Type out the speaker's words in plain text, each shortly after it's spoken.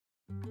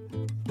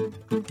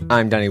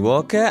I'm Danny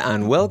Walker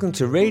and welcome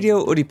to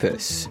Radio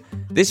Oedipus.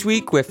 This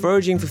week we're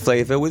foraging for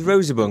flavour with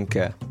Rosa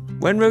Bunker.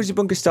 When Rosa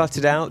Bunker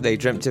started out, they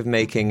dreamt of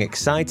making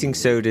exciting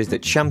sodas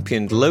that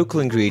championed local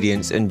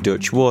ingredients and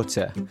Dutch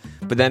water.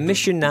 But their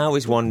mission now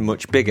is one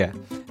much bigger.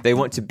 They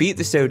want to beat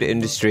the soda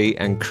industry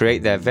and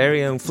create their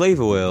very own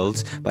flavour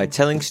worlds by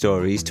telling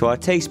stories to our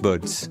taste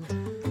buds.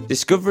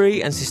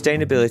 Discovery and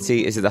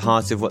sustainability is at the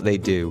heart of what they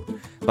do.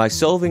 By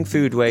solving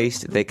food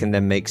waste, they can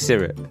then make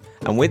syrup.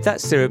 And with that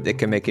syrup, they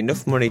can make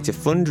enough money to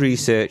fund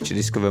research to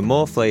discover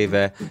more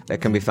flavour that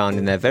can be found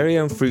in their very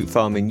own fruit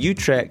farm in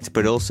Utrecht,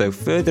 but also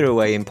further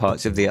away in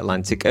parts of the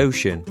Atlantic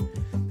Ocean.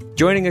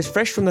 Joining us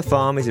fresh from the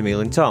farm is Emile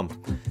and Tom.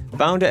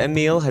 Founder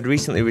Emile had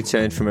recently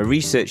returned from a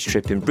research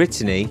trip in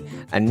Brittany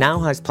and now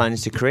has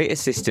plans to create a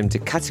system to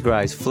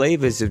categorise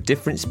flavours of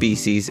different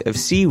species of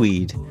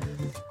seaweed.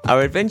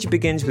 Our adventure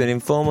begins with an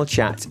informal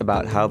chat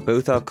about how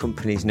both our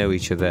companies know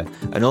each other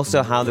and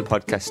also how the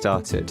podcast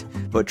started,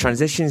 but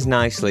transitions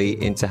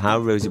nicely into how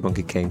Rosa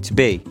Bunker came to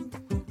be.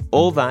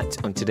 All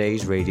that on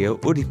today's Radio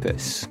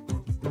Oedipus.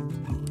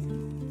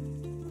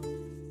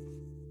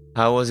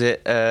 How was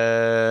it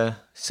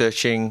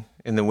searching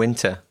in the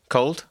winter?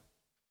 Cold?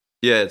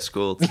 Yeah, it's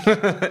cold.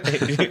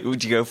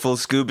 Would you go full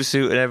scuba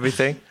suit and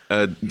everything?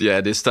 Yeah,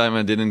 this time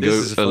I didn't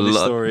go a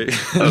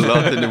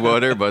lot in the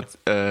water, but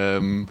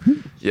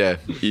yeah,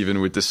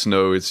 even with the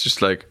snow, it's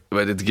just like,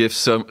 but it gives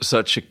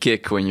such a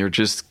kick when you're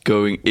just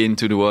going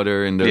into the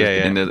water in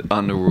the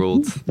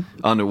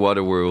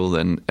underwater world,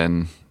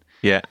 and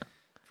yeah,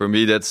 for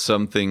me that's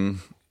something.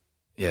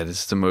 Yeah,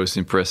 that's the most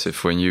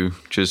impressive when you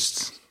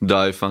just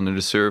dive under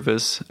the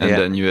surface and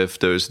then you have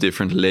those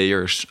different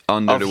layers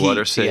under the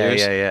water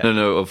layers.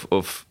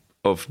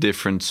 Of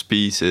different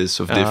species,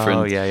 of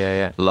different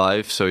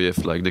life. So you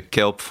have like the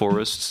kelp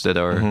forests that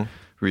are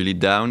really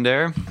down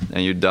there,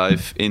 and you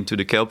dive into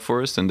the kelp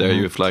forest, and there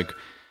you have like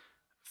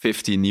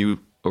 50 new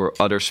or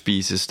other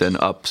species then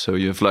up. So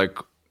you have like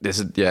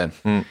this.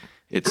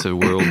 It's a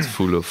world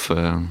full of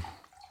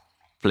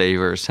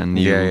flavors and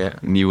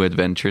new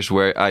adventures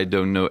where I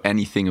don't know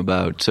anything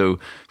about. So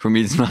for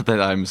me, it's not that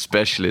I'm a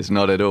specialist,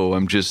 not at all.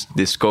 I'm just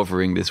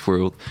discovering this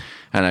world,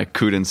 and I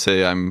couldn't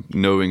say I'm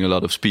knowing a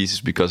lot of species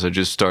because I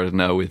just started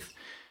now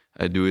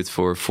I do it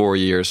for 4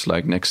 years,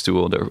 like next to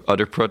all the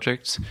other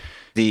projects.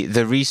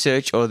 The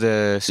research or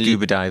the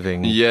scuba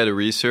diving? Yeah, the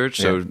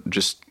research. So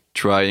just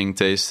trying,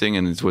 tasting,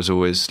 and it was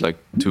always like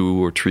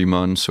 2 or 3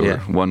 months or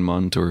 1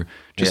 month or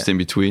just in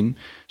between.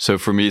 So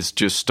for me, it's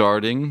just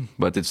starting,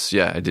 but it's,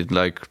 I did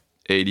like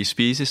 80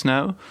 species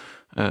now,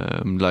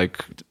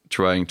 like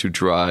trying to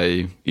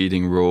dry,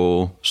 eating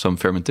raw, some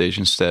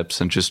fermentation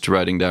steps, and just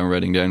writing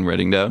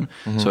down.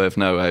 So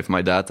I have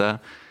my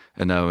data,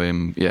 and now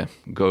I'm,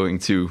 going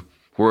to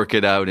work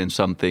it out in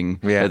something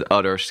that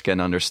others can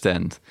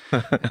understand.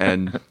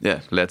 And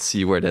let's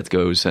see where that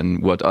goes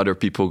and what other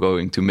people are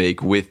going to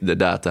make with the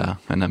data.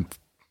 And I'm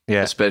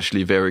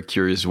especially very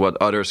curious what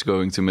others are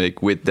going to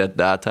make with that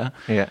data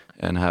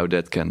and how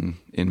that can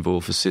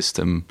involve a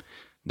system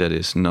that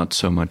is not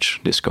so much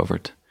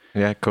discovered.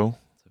 Yeah, cool.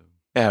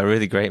 Yeah,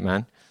 really great,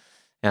 man.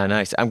 Yeah,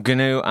 nice. I'm going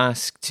to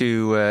ask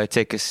to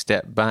take a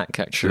step back,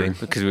 actually,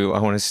 because I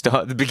want to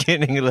start at the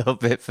beginning a little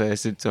bit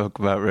first and talk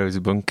about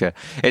Rosa Bunker.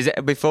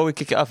 Before we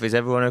kick it off, is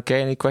everyone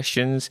okay? Any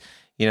questions?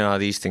 You know how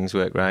these things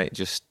work, right?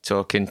 Just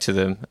talking to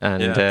them.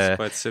 And, it's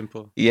quite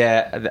simple.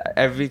 Yeah,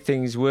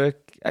 everything's working.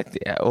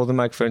 All the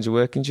microphones are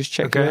working. Just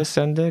check yours,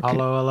 Sander.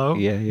 Hello.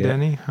 Yeah.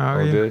 Danny, how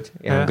are all you? Good.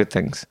 Yeah, I'm good,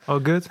 thanks. All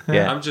good?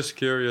 Yeah. I'm just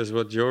curious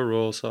what your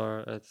roles are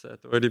at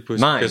Oedipus.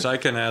 Mine? Because I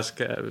can ask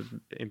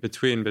in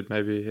between, but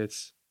maybe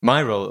it's...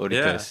 My role at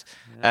Oedipus.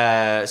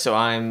 So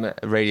I'm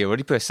Radio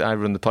Oedipus. I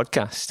run the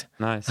podcast.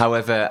 Nice.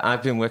 However,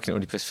 I've been working at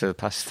Oedipus for the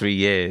past 3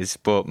 years,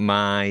 but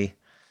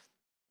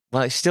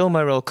it's still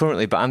my role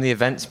currently, but I'm the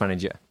events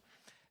manager.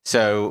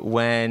 So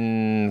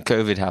when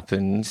COVID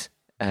happened,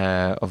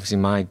 obviously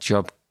my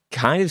job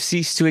kind of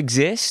ceased to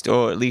exist,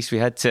 or at least we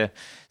had to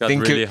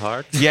think really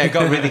hard. Yeah, it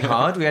got really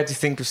hard. We had to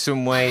think of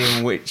some way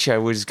in which I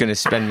was going to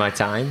spend my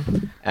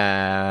time.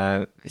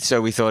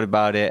 So we thought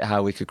about it,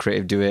 how we could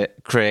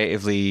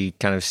creatively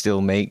kind of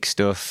still make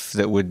stuff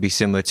that would be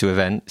similar to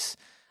events.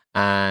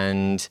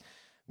 And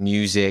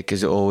music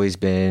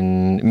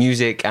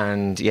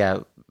and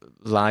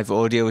live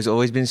audio has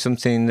always been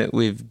something that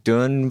we've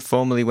done.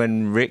 Formerly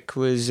when Rick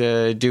was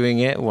doing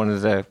it, one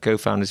of the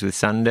co-founders with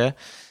Sander,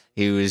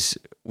 he was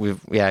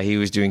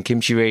doing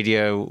Kimchi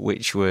Radio,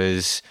 which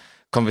was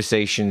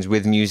conversations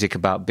with music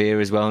about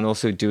beer as well, and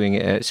also doing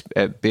it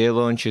at beer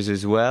launches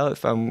as well,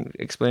 if I'm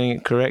explaining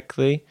it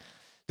correctly.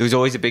 There was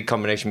always a big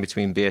combination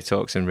between beer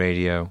talks and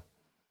radio.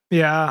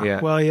 Yeah.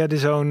 Well, he had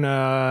his own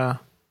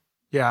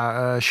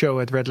show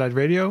at Red Light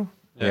Radio.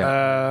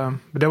 Yeah.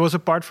 But that was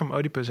apart from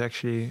Oedipus,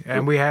 actually.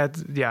 And we had,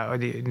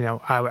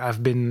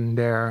 I've been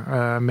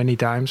there many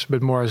times,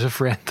 but more as a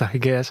friend, I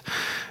guess,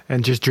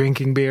 and just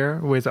drinking beer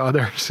with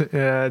others.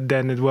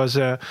 Then it was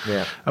a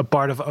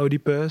part of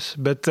Oedipus.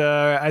 But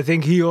I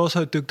think he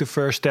also took the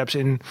first steps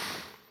in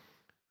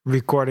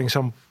recording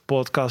some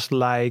podcasts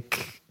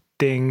like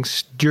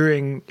things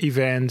during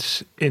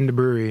events in the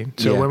brewery.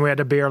 So when we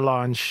had a beer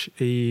launch,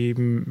 he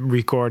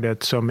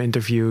recorded some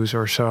interviews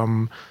or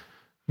some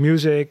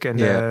music, and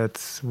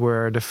that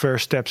were the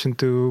first steps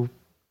into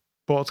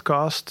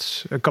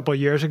podcasts a couple of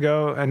years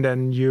ago, and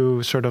then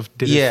you sort of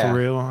did it for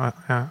real.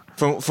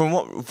 From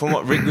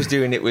what Rick was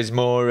doing, it was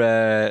more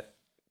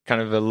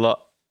kind of a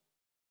lot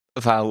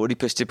of how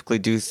Oedipus typically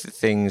do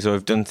things, or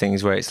have done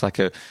things, where it's like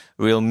a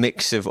real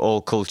mix of all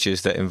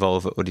cultures that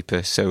involve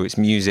Oedipus. So it's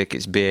music,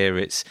 it's beer,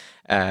 it's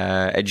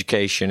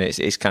education,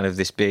 it's kind of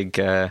this big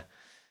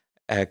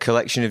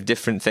collection of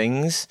different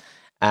things.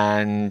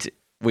 And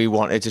we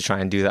wanted to try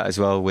and do that as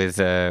well with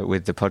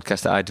the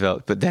podcast that I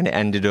developed, but then it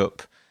ended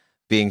up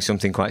being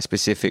something quite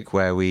specific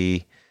where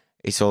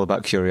it's all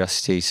about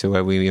curiosity. So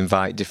where we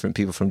invite different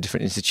people from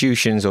different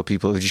institutions, or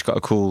people who've just got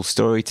a cool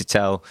story to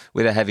tell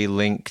with a heavy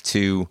link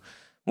to,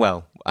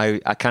 well, I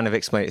kind of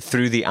explain it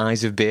through the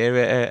eyes of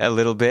beer a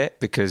little bit,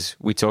 because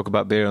we talk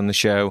about beer on the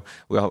show.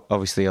 Well,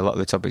 obviously a lot of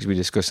the topics we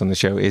discuss on the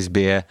show is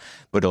beer,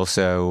 but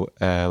also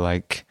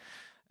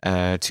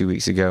 2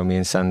 weeks ago, me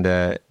and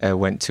Sander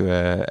went to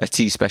a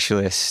tea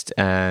specialist,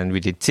 and we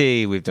did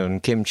tea. We've done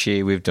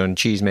kimchi, we've done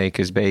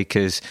cheesemakers,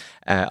 bakers,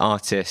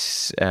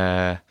 artists,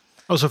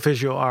 also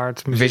visual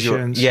art,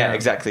 musicians.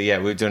 Exactly. Yeah,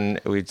 we've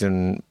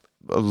done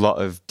a lot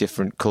of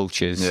different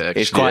cultures. Yeah,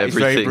 it's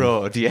very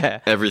broad. Yeah,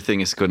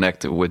 everything is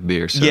connected with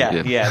beer. So,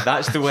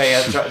 that's the way.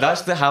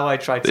 How I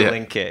try to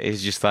link it.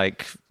 Is just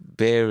like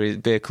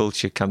beer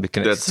culture can be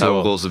connected. That's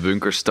how Roze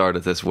Bunker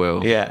started as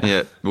well.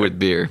 Yeah, with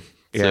beer.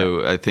 Yeah.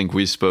 So I think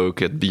we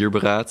spoke at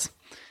Bierberaad.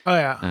 Oh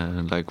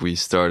yeah. Like we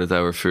started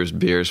our first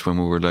beers when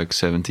we were like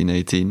 17,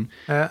 18.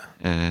 Yeah.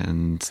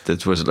 And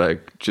that was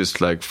like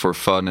just like for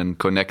fun and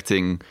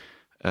connecting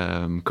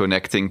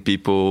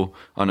people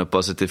on a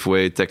positive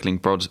way, tackling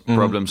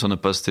problems on a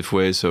positive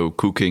way. So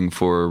cooking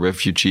for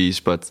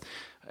refugees,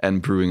 and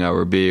brewing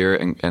our beer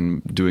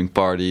and doing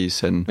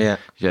parties and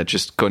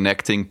just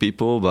connecting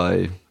people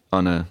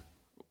on a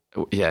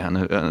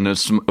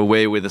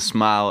way with a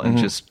smile and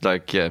just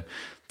like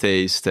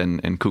taste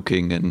and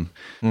cooking, and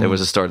there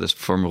was a start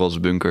from Roze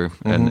Bunker,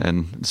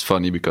 and it's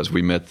funny because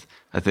we met,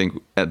 I think,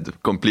 at the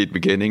complete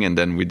beginning, and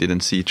then we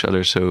didn't see each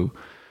other so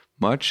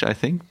much, I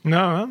think.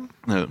 No.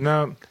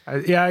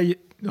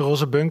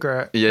 Roze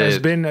Bunker has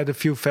been at a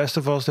few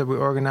festivals that we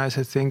organized,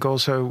 I think,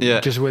 also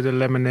just with a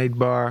lemonade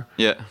bar.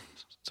 Yeah,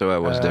 so I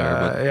was there.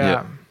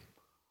 But,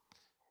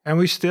 and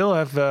we still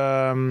have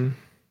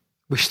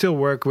we still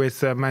work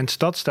with Mijn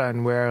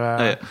Stadstuin,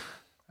 where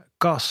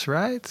Cas,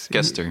 right?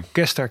 Kester.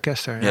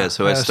 Yeah,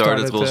 so I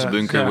started Roze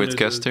Bunker with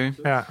Kester.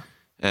 Yeah.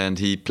 And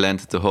he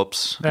planted the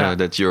hops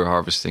that you're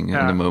harvesting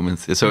in the moment.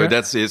 So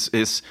that's his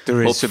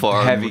there hop is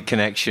farm. Heavy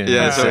connection.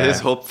 So his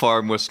hop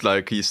farm was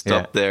like, he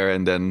stopped there,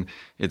 and then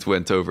it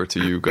went over to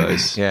you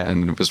guys.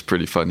 And it was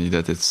pretty funny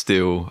that it's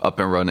still up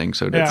and running.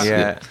 So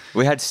that's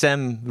we had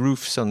Sam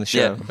Roofs on the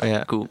show.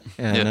 Yeah, cool.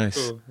 Yeah, nice.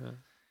 Cool.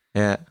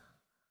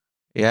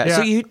 Yeah.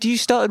 So you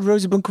started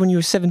Roze Bunker when you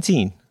were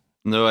 17?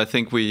 No, I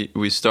think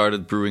we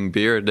started brewing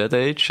beer at that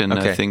age, and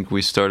I think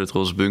we started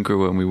Roze Bunker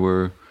when we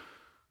were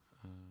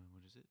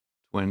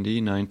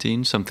 20,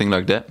 19, something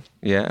like that.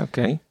 Yeah,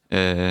 okay.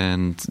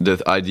 And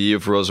the idea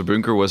of Roze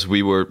Bunker was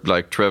we were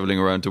like traveling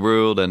around the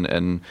world,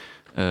 and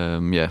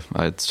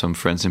I had some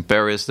friends in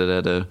Paris that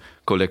had a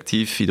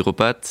collectif,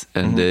 Hydropathe,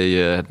 and they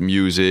had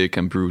music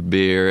and brewed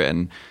beer,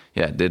 and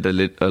did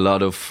a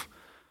lot of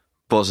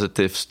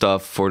positive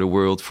stuff for the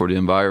world, for the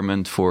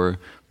environment, for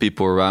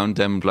people around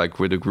them, like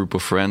with a group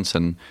of friends.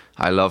 And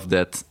I loved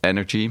that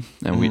energy.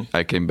 And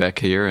I came back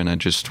here, and I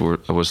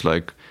was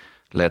like,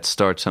 let's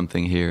start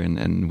something here.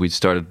 And we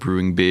started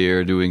brewing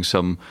beer, doing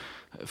some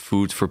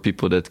food for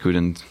people that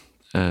couldn't,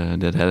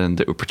 that hadn't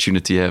the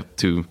opportunity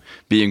to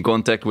be in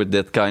contact with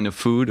that kind of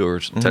food, or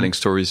telling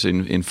stories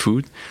in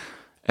food.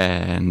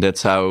 And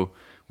that's how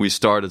we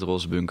started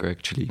Roze Bunker,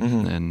 actually.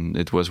 And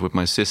it was with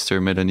my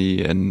sister,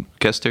 Melanie, and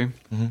Kester.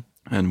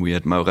 And we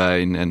had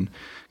Maurijn and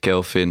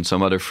Kelvin,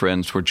 some other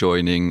friends were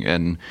joining.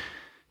 And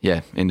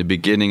in the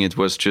beginning it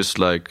was just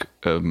like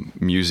a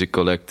music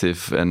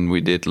collective, and we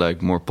did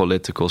like more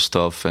political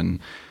stuff. And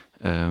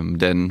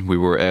then we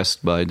were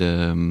asked by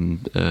the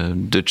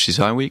Dutch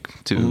Design Week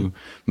to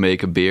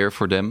make a beer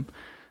for them.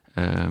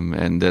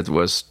 And that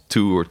was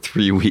 2 or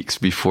 3 weeks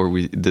before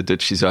the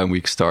Dutch Design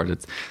Week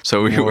started.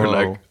 So we were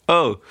like,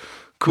 oh,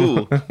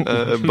 cool.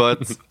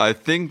 But I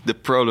think the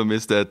problem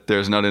is that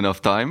there's not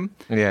enough time.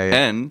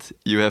 And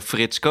you have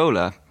Fritz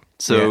Cola.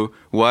 So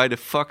why the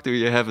fuck do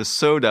you have a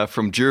soda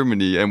from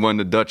Germany and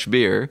want a Dutch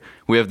beer?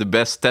 We have the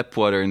best tap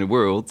water in the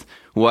world.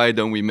 Why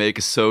don't we make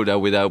a soda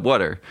without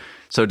water?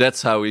 So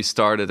that's how we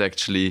started,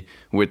 actually,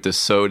 with the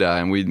soda.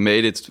 And we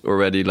made it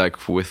already like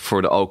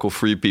for the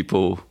alcohol-free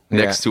people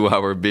next to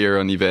our beer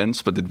on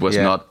events. But it was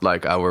not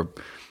like our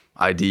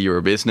idea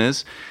or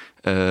business.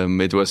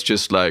 It was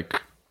just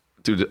like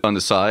on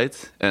the side.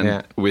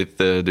 And with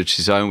the Dutch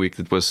Design Week,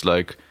 it was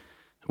like,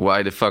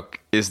 why the fuck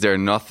is there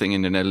nothing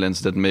in the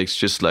Netherlands that makes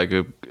just like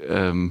a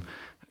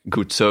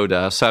good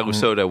soda? Saru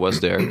Soda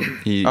was there.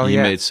 He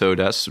made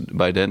sodas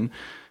by then.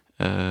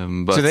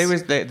 But so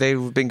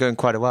they've been going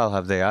quite a while,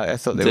 have they? I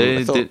thought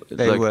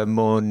they were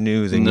more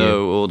new than you.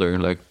 No, older.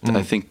 Like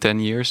I think 10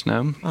 years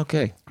now.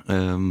 Okay.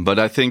 But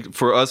I think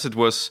for us it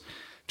was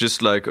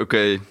just like,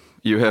 okay,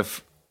 you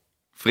have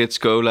Fritz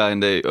Cola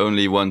and they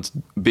only want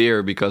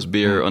beer because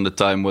beer on the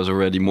time was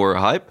already more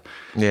hype.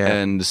 Yeah.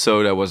 And the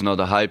soda was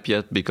not a hype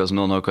yet because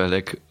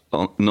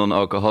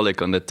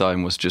non-alcoholic on that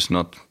time was just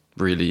not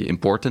really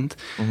important.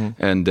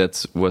 And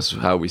that was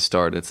how we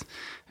started.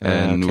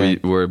 And we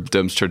were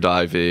dumpster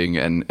diving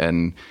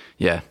and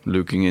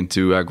looking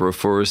into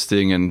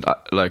agroforesting. And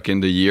like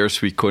in the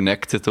years, we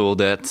connected all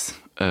that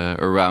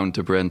around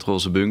the brand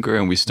Roze Bunker.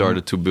 And we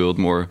started to build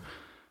more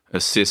a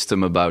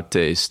system about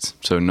taste.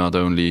 So not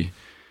only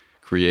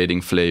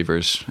creating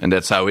flavors. And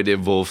that's how it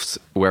evolved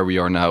where we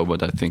are now.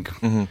 But I think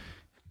it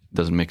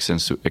doesn't make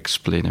sense to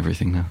explain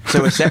everything now.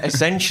 So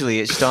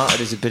essentially, it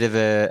started as a bit of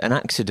an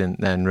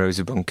accident then,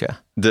 Roze Bunker?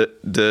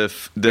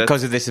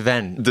 Because of this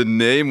event? The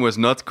name was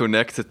not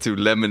connected to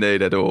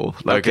lemonade at all.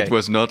 Like it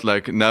was not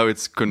like, now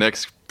it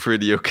connects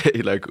pretty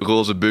okay. Like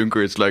Roze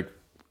Bunker, it's like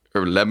a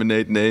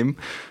lemonade name.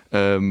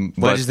 Where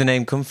does the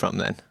name come from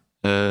then?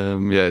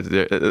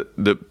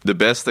 The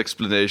best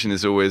explanation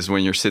is always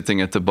when you're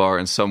sitting at the bar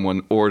and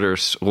someone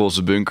orders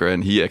Roze Bunker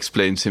and he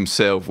explains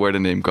himself where the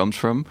name comes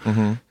from.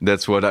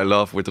 That's what I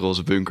love with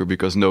Roze Bunker,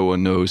 because no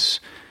one knows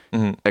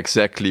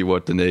exactly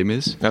what the name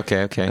is.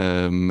 Okay.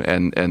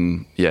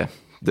 And yeah,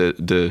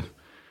 the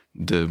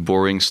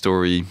boring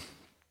story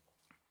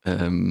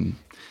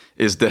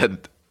is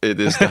that it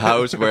is the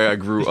house where I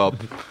grew up.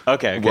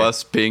 Okay.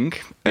 Was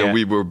pink, and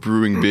we were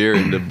brewing beer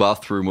in the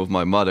bathroom of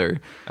my mother.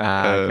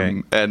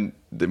 And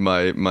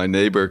my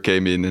neighbor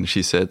came in and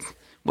she said,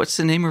 "What's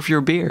the name of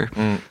your beer?"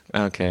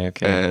 Okay.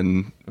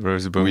 And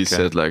Roze Bunker. We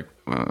said like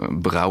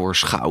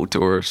Brouwersgoud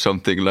or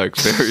something like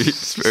very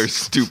very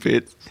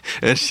stupid.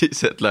 And she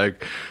said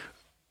like,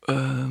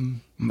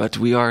 but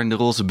we are in the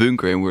Roze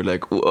Bunker, and we're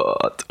like,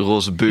 what?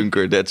 Roze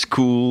Bunker, that's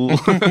cool.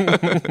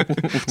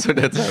 So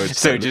that's how it started.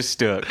 So it just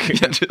stuck.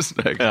 Yeah, just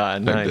like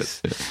nice. Like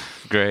that, yeah.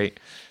 Great.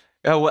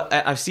 Oh, well,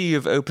 I see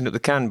you've opened up the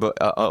can, but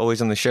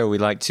always on the show we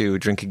like to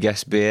drink a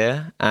guest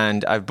beer,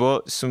 and I've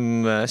bought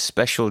some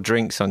special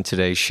drinks on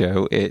today's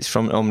show. It's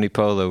from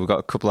Omnipollo. We've got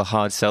a couple of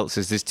hard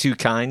seltzers. There's two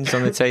kinds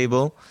on the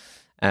table.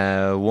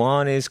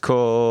 One is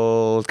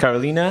called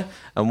Carolina,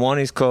 and one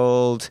is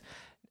called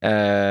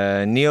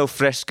Neo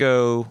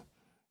Fresco.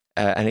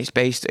 And it's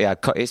based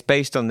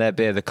on their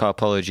beer, the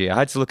Carpology. I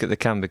had to look at the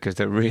can because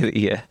they're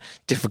really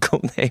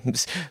difficult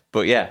names.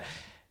 But yeah,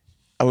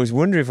 I was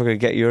wondering if I could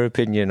get your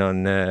opinion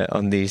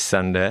on these,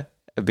 Sander,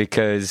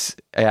 because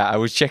I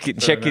was checking.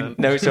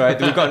 No, sorry,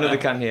 we've got another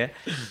can here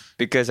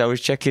because I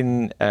was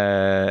checking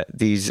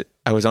these.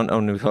 I was on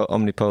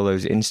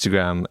Omnipollo's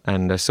Instagram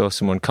and I saw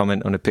someone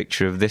comment on a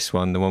picture of this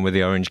one, the one with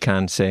the orange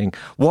can, saying,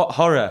 "What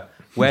horror?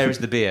 Where is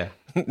the beer?"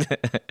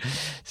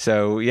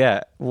 So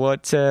yeah,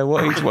 what's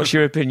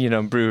your opinion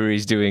on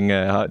breweries doing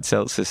hard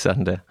seltzer,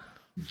 Sander?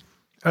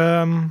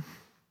 I'm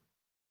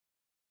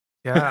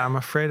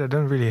afraid I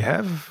don't really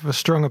have a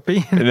strong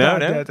opinion about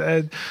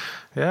that.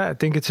 I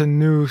think it's a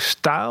new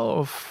style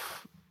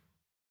of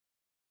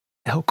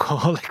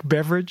alcoholic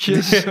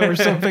beverages or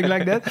something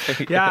like that.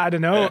 Yeah, I don't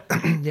know.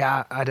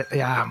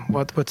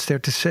 What's there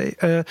to say?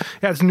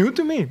 It's new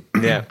to me.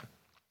 Yeah,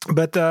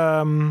 but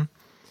I'm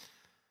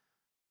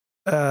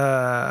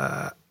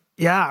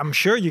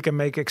sure you can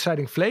make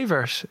exciting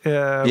flavors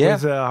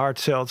with hard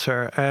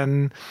seltzer,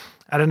 and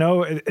I don't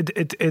know.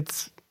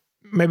 It's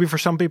maybe for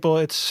some people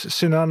it's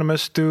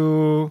synonymous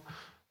to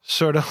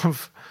sort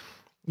of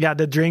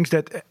the drinks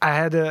that I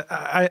had.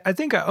 I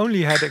think I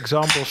only had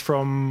examples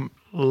from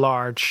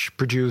large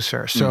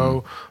producers,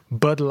 so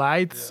Bud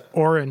Light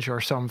Orange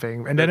or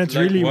something, and then it's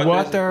really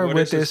water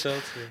with this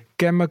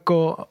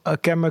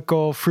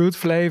chemical fruit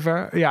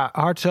flavor. Yeah,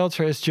 hard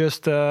seltzer is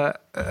just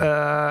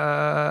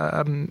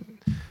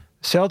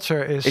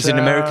seltzer is... It's an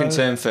American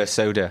term for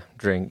soda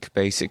drink,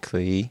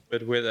 basically.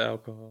 But with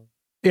alcohol.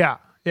 Yeah.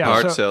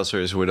 Hard seltzer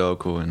is with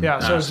alcohol. And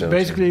so it's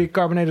basically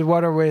carbonated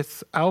water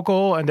with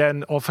alcohol, and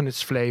then often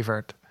it's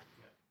flavored.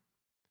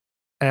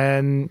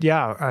 And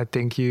I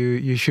think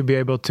you should be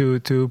able to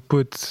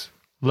put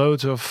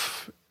loads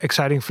of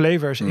exciting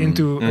flavors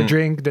into a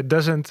drink that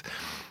doesn't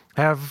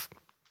have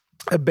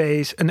a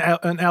base, an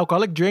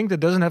alcoholic drink that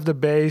doesn't have the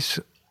base...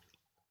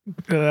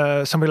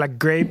 something like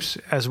grapes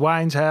as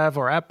wines have,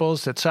 or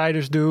apples that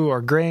ciders do, or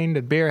grain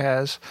that beer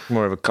has.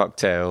 More of a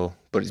cocktail,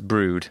 but it's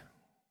brewed.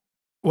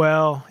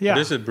 Well, yeah.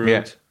 This is brewed.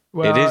 Yeah.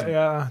 Well, it is.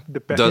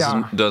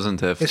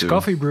 Doesn't have it's to. It's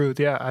coffee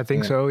brewed, I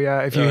think so.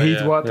 Yeah, if you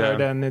heat water,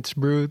 then it's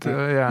brewed.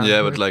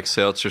 But like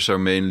seltzers are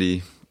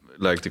mainly,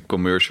 like the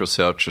commercial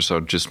seltzers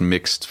are just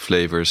mixed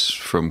flavors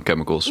from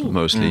chemicals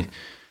mostly.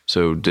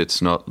 So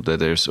it's not that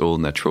there's all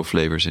natural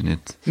flavors in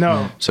it.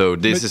 No. So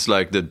this is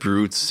like the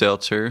brewed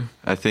seltzer,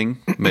 I think.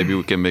 Maybe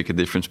we can make a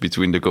difference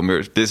between the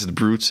commercial. This is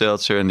brewed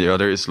seltzer and the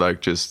other is like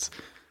just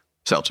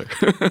seltzer.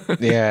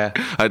 Yeah.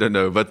 I don't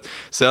know. But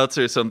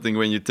seltzer is something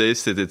when you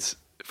taste it, it's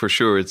for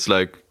sure, it's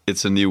like,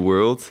 it's a new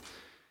world.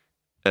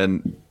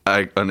 And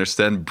I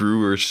understand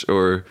brewers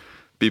or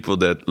people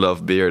that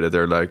love beer that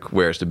are like,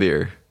 where's the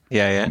beer?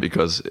 Yeah.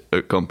 Because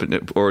a company,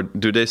 or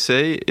do they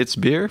say it's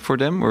beer for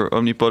them, or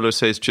Omnipollo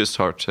says just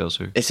hard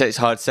seltzer? It says it's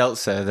hard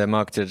seltzer. They're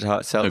marketed as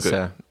hard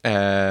seltzer.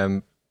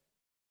 Okay.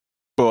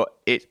 But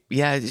it's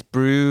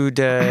brewed.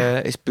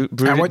 It's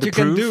brewed. And what the you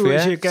can proof, do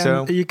is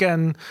so you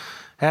can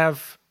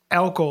have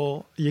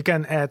alcohol. You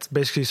can add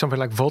basically something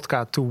like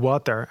vodka to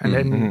water, and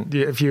then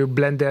if you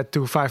blend that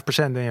to 5%,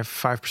 then you have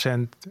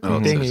 5%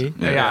 thingy.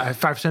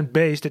 5%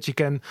 base that you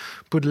can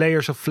put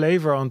layers of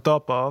flavor on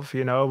top of.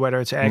 Whether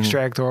it's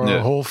extract or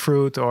whole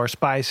fruit or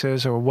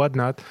spices or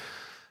whatnot.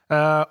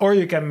 Or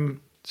you can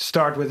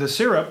start with a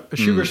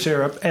sugar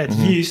syrup, add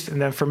yeast,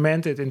 and then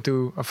ferment it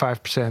into a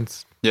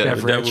 5%.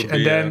 That would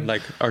be then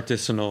like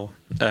artisanal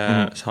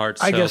hard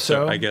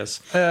seltzer, I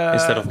guess,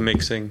 instead of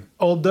mixing.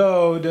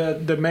 Although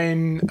the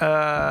main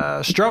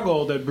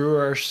struggle that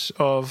brewers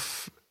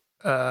of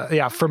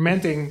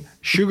fermenting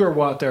sugar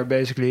water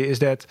basically is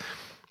that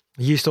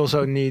yeast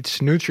also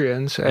needs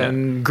nutrients,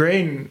 and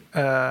grain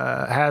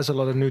has a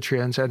lot of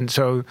nutrients, and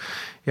so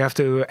you have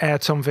to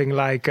add something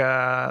like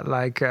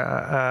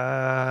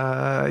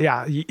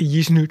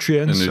yeast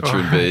nutrients, a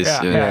nutrient base,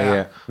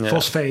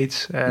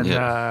 phosphates, and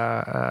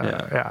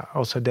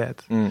also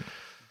that.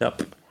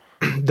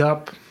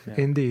 DAP,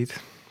 indeed.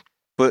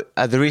 But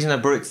the reason I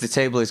brought it to the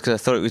table is because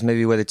I thought it was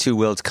maybe where the two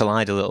worlds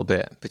collide a little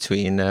bit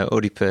between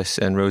Oedipus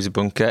and Rosa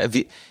Bunker. Have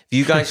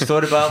you guys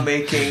thought about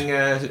making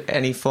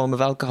any form of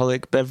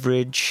alcoholic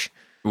beverage?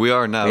 We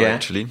are now,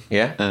 actually.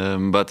 Yeah.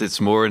 But it's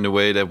more in the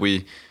way that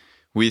we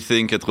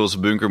think at Rosa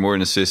Bunker more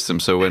in a system.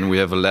 So when we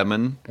have a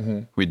lemon,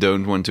 we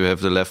don't want to have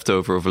the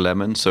leftover of a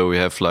lemon. So we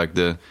have like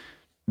the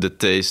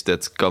taste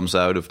that comes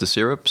out of the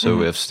syrup. So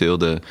we have still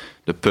the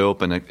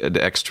pulp and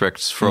the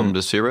extracts from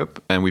the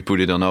syrup, and we put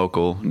it on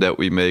alcohol that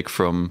we make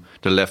from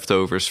the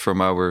leftovers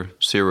from our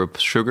syrup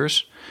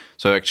sugars.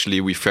 So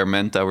actually we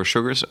ferment our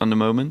sugars on the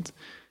moment,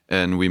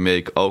 and we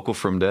make alcohol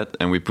from that,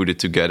 and we put it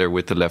together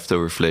with the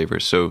leftover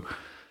flavors. So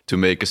to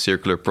make a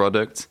circular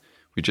product,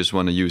 we just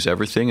want to use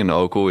everything, and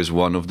alcohol is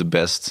one of the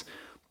best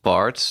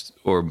parts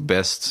or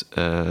best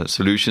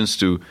solutions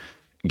to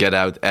get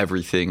out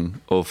everything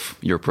of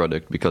your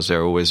product, because there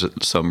are always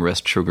some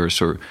rest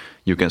sugars, or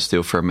you can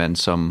still ferment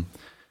some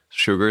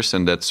sugars,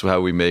 and that's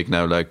how we make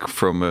now, like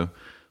from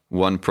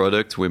one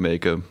product we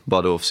make a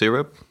bottle of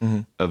syrup,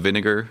 a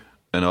vinegar,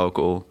 an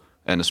alcohol,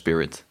 and a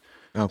spirit.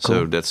 Oh, cool.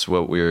 So that's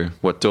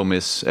what Tom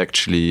is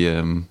actually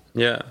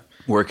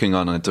working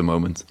on at the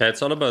moment. Yeah,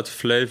 it's all about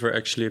flavor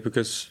actually,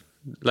 because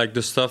like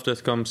the stuff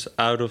that comes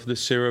out of the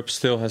syrup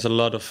still has a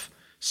lot of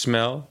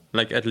smell,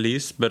 like at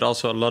least, but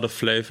also a lot of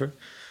flavor.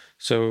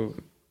 So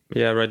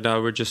right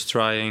now we're just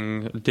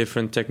trying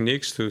different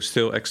techniques to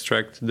still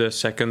extract the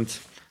second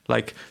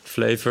like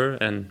flavor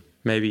and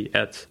maybe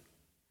add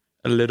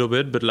a little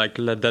bit, but like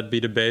let that be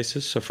the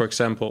basis. So for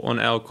example, on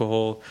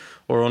alcohol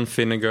or on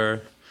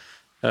vinegar.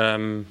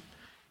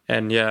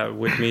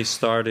 With me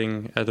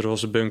starting at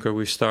Rosa Bunker,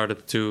 we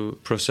started to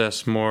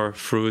process more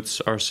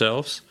fruits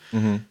ourselves.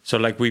 So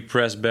like we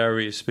press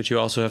berries, but you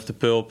also have the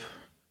pulp.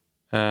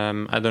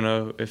 I don't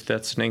know if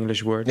that's an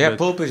English word. Yeah,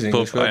 pulp is an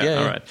English word.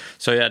 All right.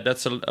 So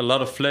that's a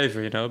lot of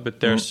flavor, but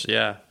there's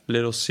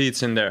little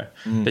seeds in there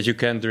that you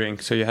can't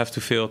drink, so you have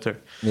to filter.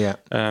 Yeah.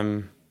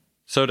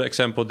 So the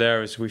example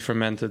there is we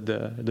fermented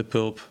the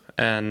pulp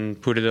and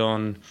put it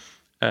on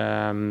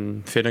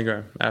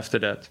vinegar after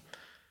that,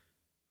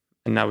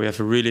 and now we have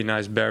a really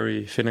nice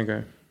berry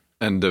vinegar.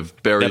 And the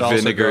berry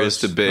vinegar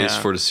is the base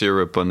for the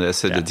syrup on the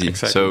acidity. Yeah,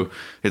 exactly. So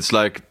it's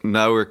like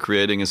now we're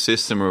creating a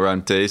system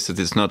around taste that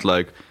it's not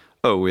like,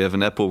 oh, we have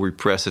an apple, we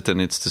press it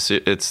and it's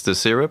the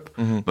syrup.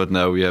 But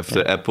now we have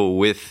the apple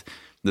with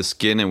the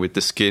skin, and with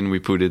the skin we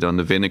put it on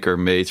the vinegar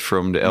made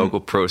from the alcohol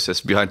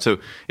process behind. So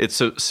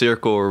it's a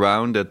circle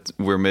around that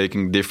we're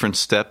making different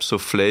steps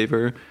of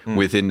flavor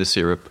within the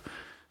syrup.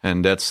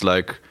 And that's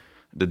like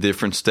the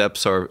different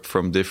steps are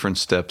from different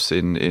steps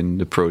in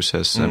the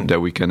process that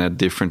we can add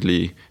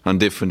differently on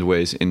different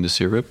ways in the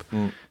syrup.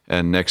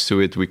 And next to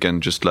it we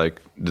can just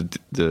like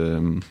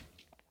the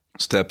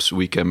steps,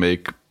 we can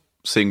make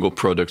single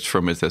products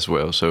from it as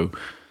well. So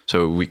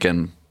we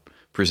can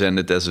present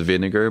it as a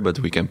vinegar, but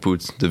we can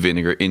put the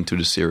vinegar into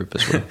the syrup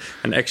as well.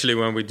 And actually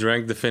when we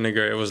drank the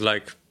vinegar, it was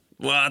like,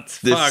 what?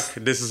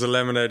 This is a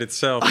lemonade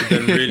itself. It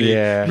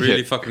then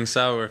really fucking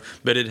sour.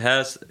 But it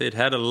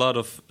had a lot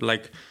of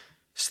like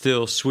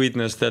still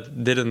sweetness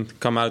that didn't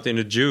come out in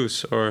the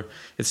juice, or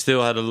it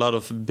still had a lot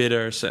of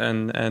bitters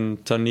and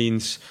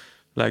tannins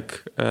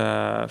like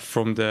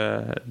from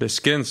the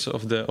skins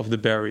of the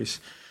berries.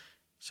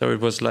 So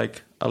it was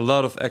like a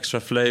lot of extra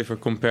flavor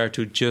compared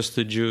to just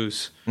the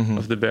juice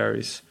of the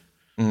berries.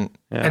 Yeah.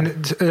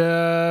 And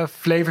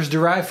flavors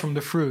derived from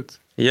the fruit.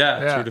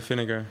 Through the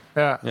vinegar.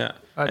 Yeah.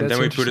 And then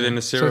we put it in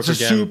the syrup so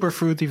it's again. a super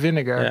fruity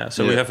vinegar. Yeah,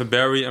 so we have a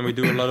berry and we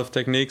do a lot of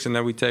techniques, and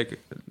then we take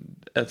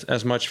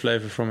as much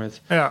flavor from it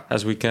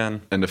as we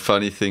can. And the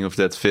funny thing of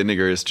that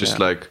vinegar is just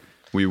like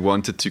we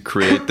wanted to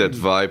create that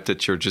vibe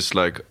that you're just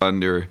like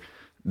under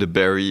the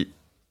berry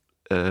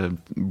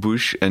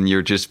bush, and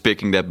you're just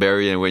picking that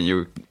berry, and when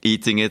you're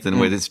eating it, and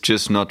when it's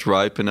just not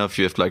ripe enough,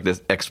 you have like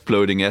this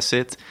exploding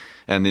acid.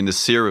 And in the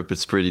syrup,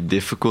 it's pretty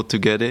difficult to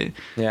get it.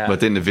 Yeah.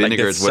 But in the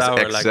vinegar, it was sour,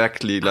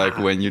 exactly like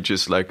when you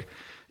just like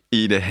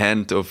eat a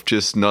hand of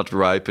just not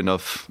ripe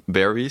enough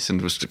berries,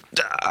 and it was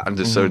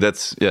so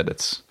that's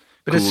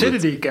But cool.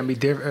 Acidity can be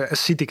different.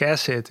 Acetic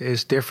acid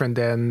is different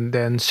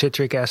than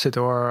citric acid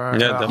or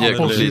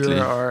completely.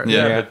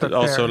 But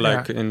also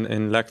like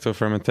in lacto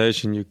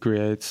fermentation, you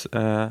create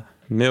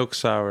milk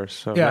sours.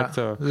 So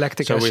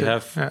lactic acid. So we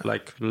have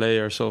like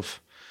layers of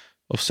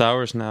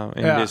sours now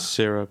in this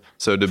syrup.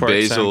 So the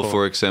basil,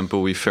 for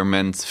example, we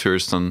ferment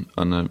first on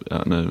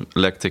a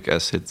lactic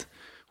acid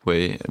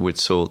way with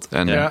salt,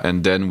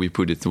 and then we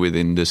put it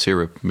within the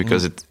syrup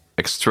because it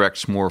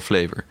extracts more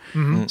flavor.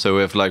 So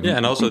we have like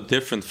and also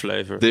different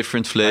flavor,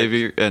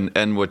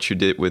 and what you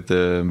did with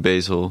the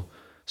basil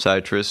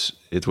citrus,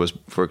 it was,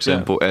 for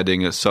example,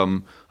 adding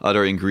some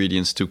other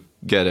ingredients to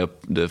get up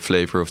the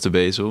flavor of the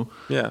basil.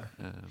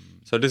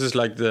 So this is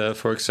like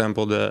for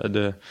example,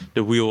 the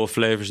wheel of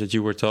flavors that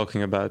you were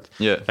talking about.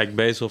 Like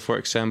basil, for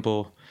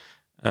example,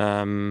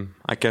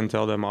 I can't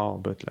tell them all,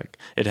 but like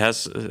it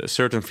has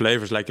certain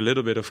flavors, like a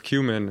little bit of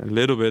cumin, a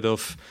little bit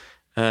of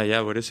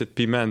what is it?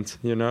 Piment,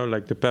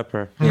 like the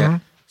pepper.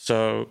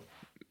 So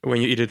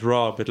when you eat it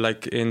raw, but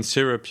like in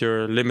syrup,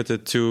 you're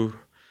limited to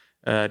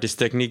this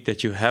technique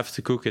that you have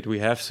to cook it. We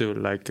have to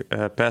like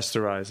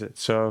pasteurize it.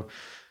 So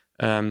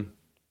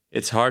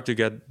it's hard to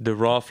get the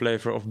raw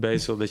flavor of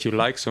basil that you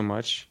like so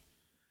much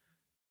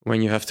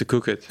when you have to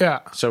cook it.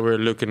 So we're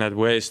looking at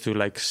ways to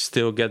like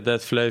still get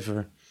that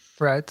flavor.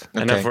 Right.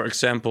 And then, for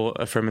example,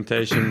 a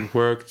fermentation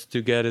worked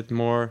to get it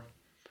more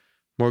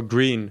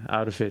green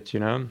out of it,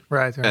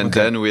 Right. And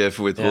then we have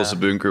with Roze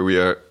Bunker, we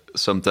are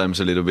sometimes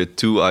a little bit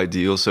too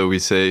ideal. So we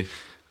say,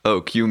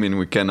 cumin,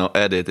 we cannot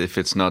add it if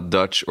it's not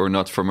Dutch or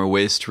not from a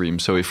waste stream.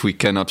 So if we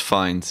cannot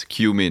find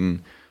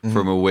cumin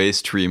from a waste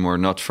stream or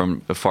not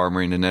from a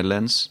farmer in the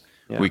Netherlands,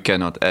 we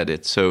cannot add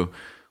it. So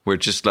we're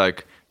just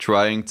like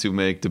trying to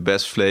make the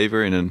best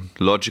flavor in a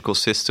logical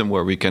system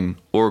where we can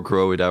or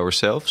grow it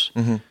ourselves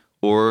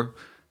or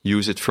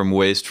use it from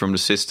waste from the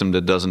system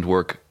that doesn't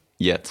work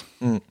yet.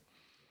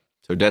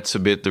 So that's a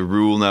bit the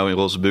rule now in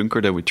Roze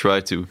Bunker, that we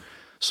try to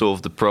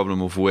solve the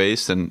problem of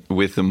waste, and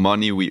with the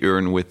money we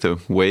earn with the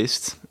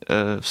waste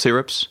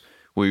syrups,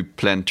 we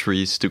plant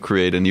trees to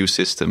create a new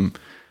system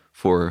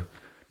for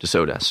the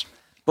sodas.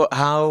 But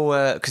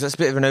how? Because that's a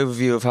bit of an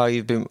overview of how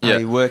you've been how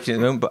you're working at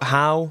the moment. But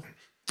how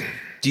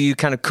do you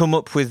kind of come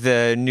up with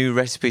new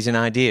recipes and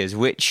ideas?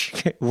 Where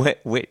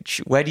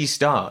do you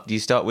start? Do you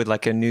start with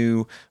like a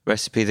new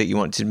recipe that you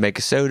want to make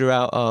a soda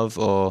out of,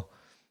 or?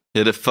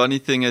 Yeah, the funny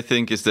thing I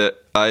think is that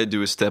I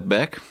do a step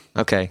back.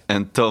 Okay.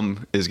 And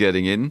Tom is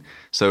getting in,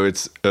 so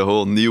it's a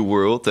whole new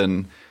world.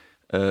 And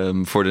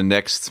for the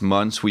next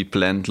months, we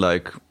planned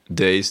like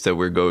days that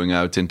we're going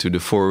out into the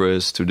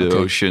forest, to the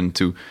ocean,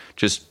 to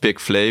just pick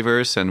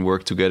flavors and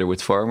work together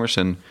with farmers.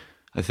 And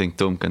I think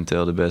Tom can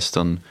tell the best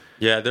on.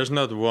 Yeah, there's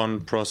not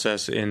one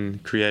process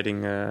in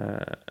creating.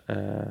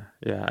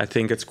 I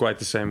think it's quite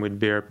the same with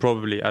beer.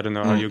 Probably, I don't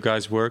know how you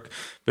guys work,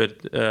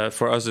 but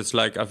for us, it's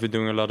like I've been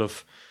doing a lot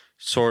of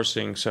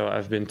sourcing. So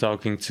I've been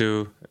talking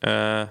to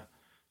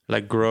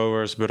like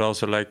growers, but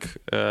also like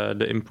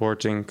the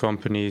importing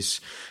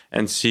companies,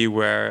 and see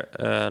where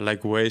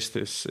like waste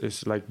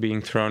is like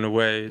being thrown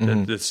away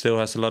that still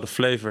has a lot of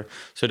flavor.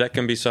 So that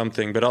can be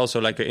something, but also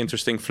like an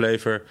interesting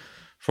flavor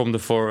from the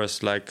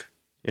forest, like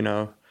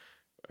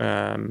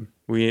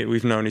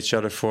we've known each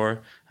other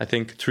for I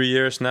think 3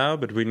 years now,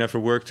 but we never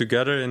worked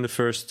together in the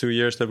first 2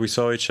 years that we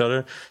saw each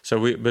other. So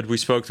we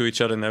spoke to each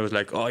other, and I was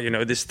like,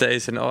 this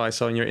taste, and I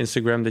saw on your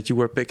Instagram that you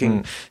were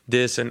picking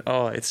this, and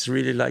it's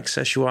really like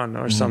Szechuan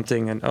or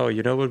something, and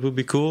what would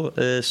be cool?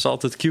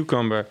 Salted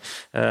cucumber.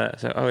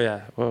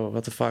 Whoa,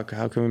 what the fuck?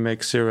 How can we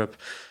make syrup?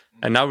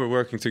 And now we're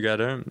working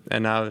together,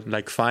 and now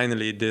like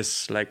finally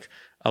this like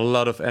a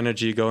lot of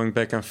energy going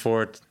back and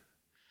forth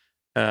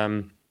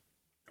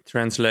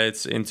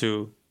translates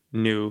into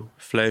new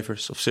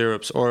flavors of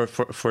syrups. Or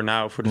for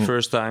now, for the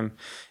first time,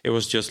 it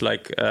was just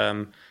like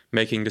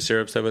making the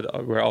syrups that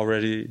were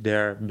already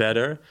there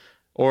better,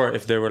 or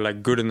if they were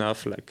like good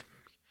enough, like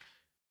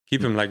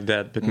keep them like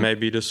that, but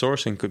maybe the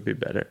sourcing could be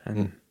better.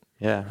 And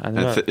I don't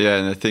know.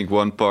 And I think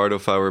one part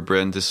of our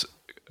brand is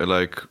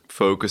like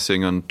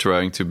focusing on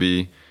trying to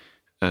be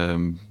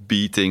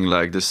beating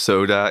like the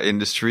soda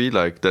industry.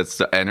 Like that's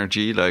the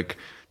energy, like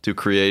to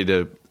create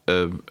a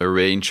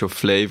range of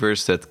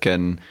flavors that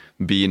can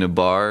be in a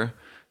bar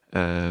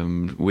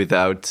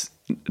without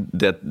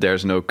that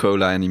there's no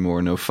cola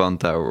anymore, no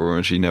Fanta or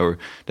Orangina, or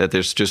that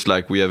there's just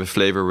like we have a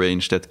flavor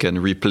range that can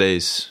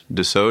replace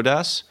the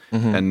sodas,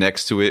 and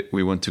next to it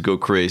we want to go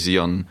crazy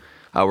on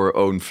our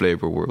own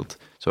flavor world.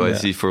 So I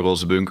see for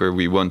Roze Bunker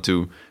we want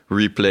to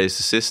replace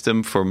the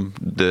system from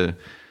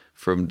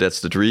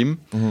that's the dream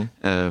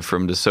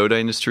from the soda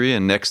industry,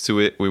 and next to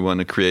it we want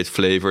to create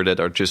flavor that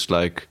are just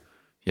like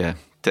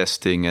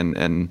testing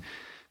and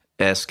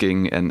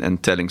asking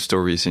and telling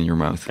stories in your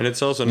mouth. And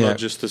it's also not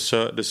just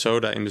the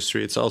soda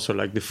industry, it's also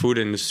like the food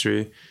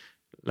industry.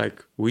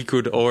 Like we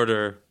could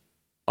order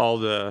all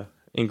the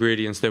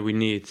ingredients that we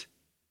need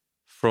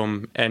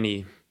from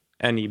any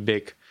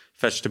big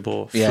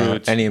vegetable,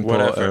 fruit, any import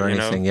whatever, or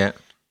anything,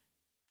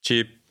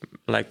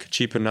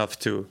 cheap enough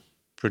to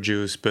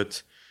produce,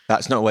 but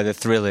that's not where the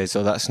thrill is,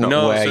 or that's not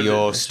where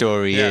your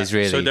story is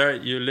really. So there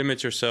you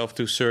limit yourself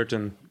to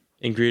certain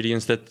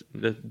ingredients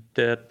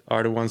that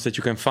are the ones that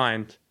you can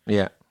find.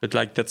 Yeah. But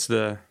like that's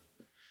the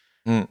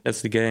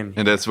game.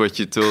 And that's what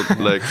you told,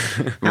 like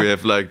we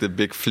have like the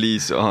big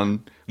fleece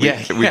on.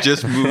 We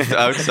just moved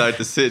outside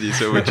the city,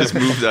 so we just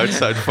moved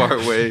outside far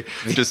away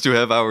just to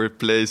have our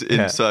place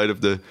inside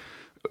of the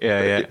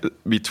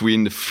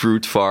between the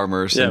fruit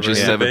farmers and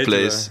just have a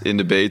place in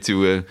the bay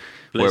to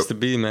to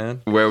be,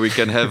 man. Where we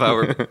can have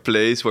our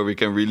place, where we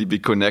can really be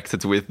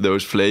connected with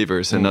those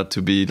flavors and not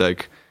to be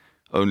like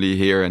only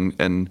here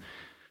and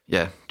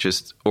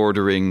just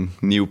ordering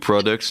new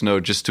products. No,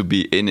 just to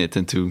be in it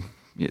and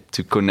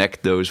to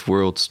connect those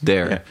worlds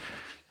there. Yeah.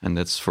 And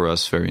that's for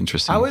us very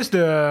interesting. How is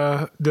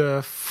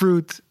the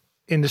fruit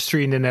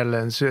industry in the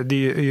Netherlands?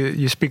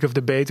 You speak of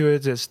the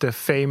Betuwe, it's the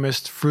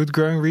famous fruit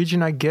growing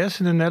region, I guess,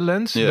 in the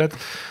Netherlands. Yeah. But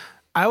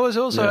I was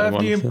also have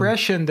the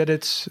impression that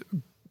it's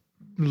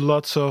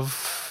lots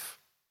of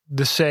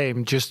the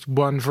same, just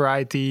one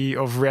variety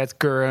of red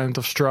currant,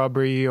 of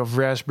strawberry, of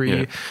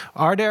raspberry. Yeah.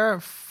 Are there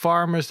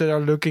farmers that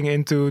are looking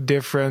into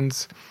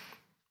different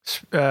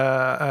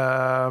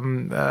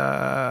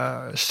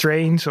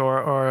strains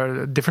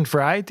or different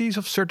varieties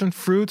of certain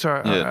fruits?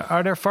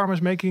 Are there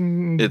farmers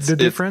making the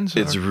difference?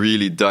 It's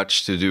really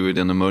Dutch to do it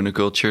in a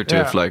monoculture to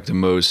have like the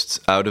most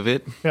out of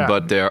it. Yeah.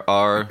 But there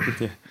are...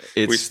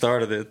 we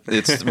started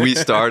it. We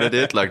started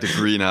it, like the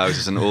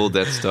greenhouses and all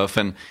that stuff.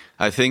 And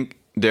I think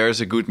there's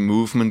a good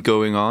movement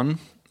going on.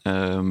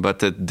 But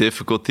the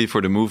difficulty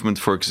for the movement,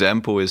 for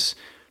example, is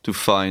to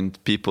find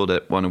people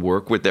that want to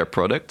work with their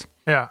product.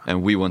 Yeah.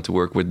 And we want to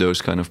work with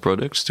those kind of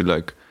products to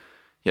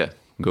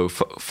go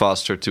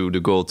faster to the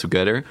goal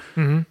together.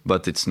 Mm-hmm.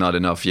 But it's not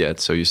enough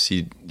yet. So you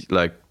see,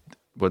 like,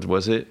 what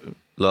was it?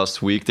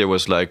 Last week there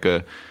was like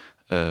a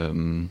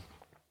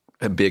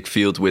big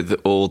field with the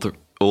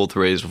old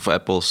rays of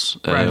apples,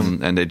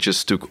 and they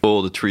just took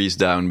all the trees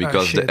down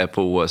because the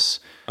apple was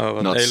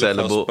not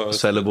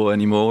sellable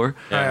anymore.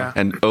 Yeah.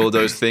 And all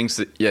those things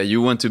that,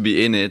 you want to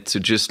be in it to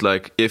just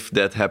like, if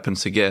that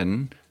happens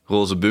again,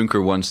 Roze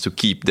Bunker wants to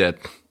keep that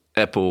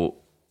apple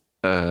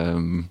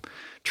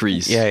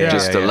trees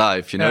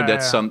alive. You know,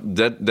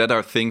 that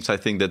are things I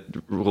think that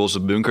Roze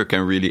Bunker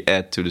can really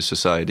add to the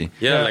society.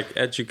 Like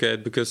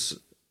educate, because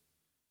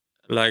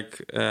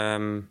like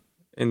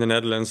in the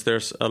Netherlands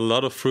there's a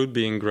lot of fruit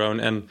being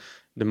grown, and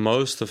the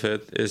most of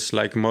it is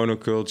like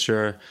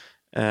monoculture,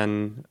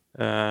 and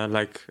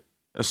like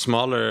a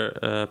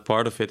smaller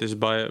part of it is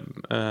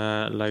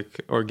like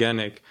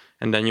organic,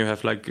 and then you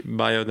have like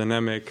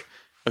biodynamic.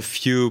 A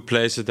few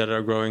places that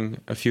are growing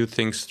a few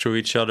things through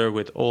each other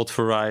with old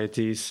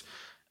varieties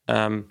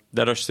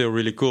that are still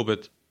really cool.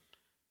 But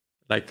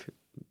like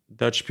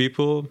Dutch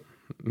people,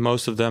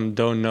 most of them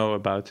don't know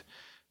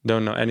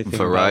anything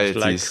varieties.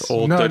 About like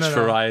old Dutch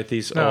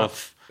varieties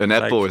of... An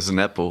apple is an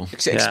apple.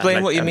 Explain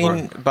like what you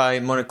mean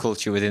by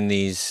monoculture within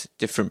these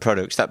different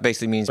products. That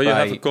basically means you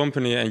have a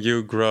company and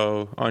you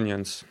grow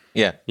onions.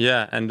 Yeah.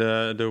 Yeah, and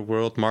the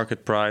world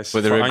market price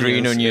whether for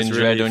green onions,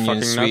 really red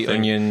onions, sweet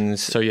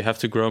onions. So you have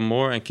to grow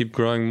more and keep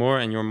growing more,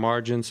 and your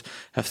margins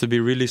have to be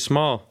really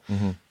small.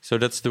 Mm-hmm. So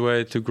that's the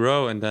way to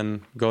grow, and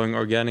then going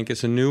organic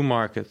is a new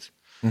market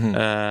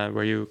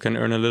where you can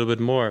earn a little bit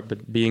more.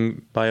 But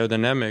being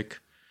biodynamic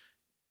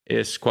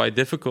is quite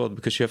difficult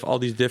because you have all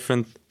these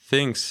different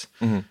things.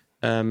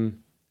 Mm-hmm.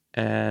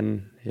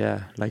 And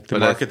like the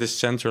market is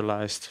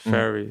centralized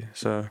very,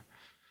 so...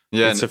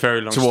 Yeah, it's a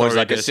very long towards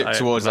story.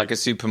 Towards like a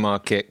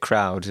supermarket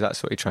crowd.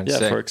 That's what you're trying to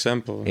say. Yeah, for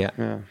example. Yeah,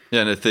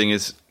 and the thing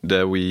is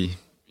that we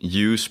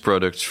use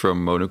products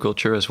from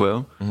monoculture as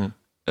well.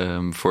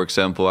 Mm-hmm. For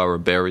example, our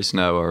berries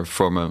now are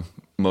from a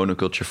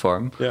monoculture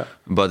farm. Yeah,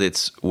 but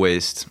it's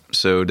waste.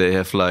 So they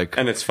have like,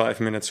 and it's 5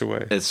 minutes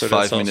away. It's so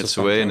 5 minutes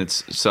away, and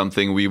it's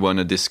something we want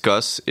to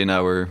discuss in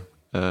our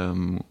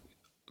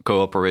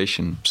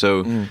cooperation.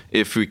 So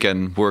if we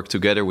can work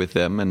together with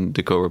them and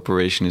the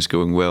cooperation is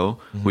going well,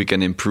 we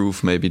can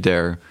improve maybe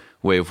their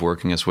way of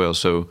working as well.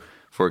 So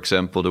for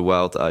example, the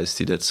wild iced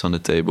tea that's on the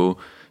table,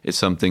 it's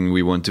something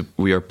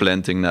we are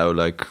planting now,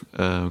 like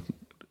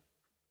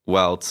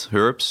wild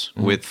herbs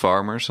with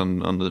farmers on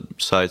the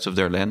sides of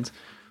their land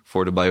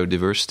for the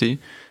biodiversity.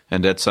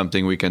 And that's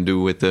something we can do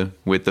with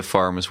the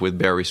farmers with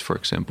berries, for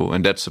example.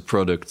 And that's a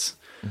product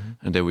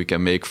and that we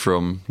can make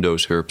from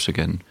those herbs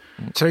again.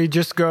 So you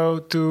just go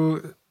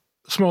to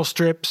small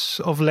strips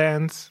of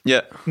land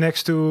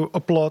next to a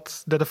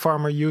plot that a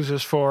farmer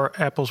uses for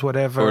apples,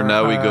 whatever. Or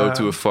now we go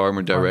to a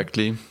farmer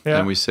directly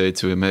and we say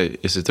to him, hey,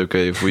 is it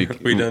okay if we...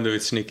 we don't do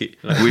it sneaky.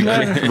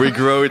 We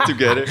grow it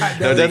together.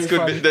 No, that's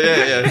good.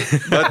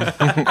 But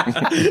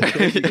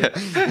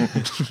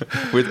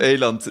with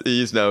Eland,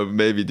 he's now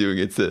maybe doing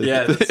it.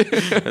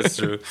 That's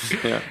true.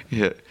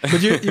 Yeah.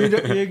 But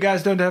you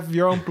guys don't have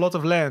your own plot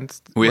of land?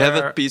 We have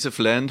a piece of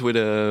land with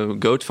a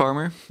goat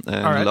farmer.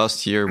 And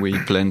last year we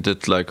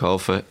planted like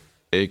half an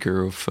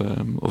acre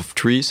of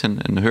trees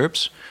and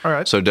herbs. All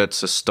right. So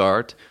that's a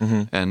start.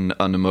 Mm-hmm. And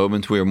on the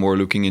moment we are more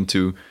looking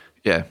into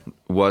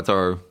what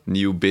are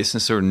new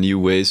business or new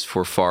ways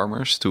for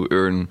farmers to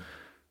earn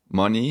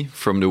money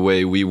from the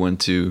way we want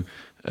to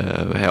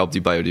help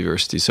the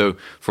biodiversity. So,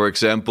 for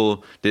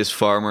example, this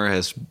farmer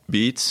has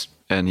beets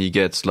and he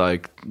gets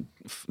like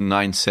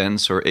 9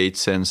 cents or 8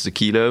 cents a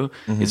kilo.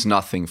 Mm-hmm. It's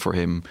nothing for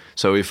him.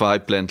 So if I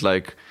plant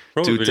like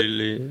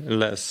probably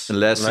less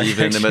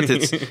even, but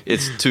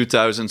it's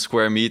 2,000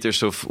 square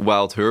meters of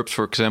wild herbs,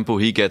 for example,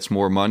 he gets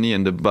more money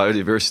and the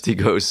biodiversity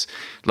goes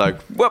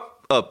like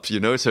up,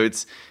 so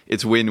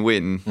it's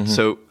win-win. Mm-hmm.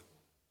 So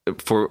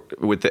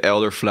with the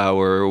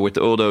elderflower or with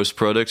all those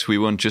products, we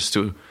want just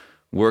to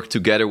work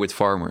together with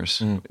farmers.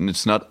 Mm-hmm. And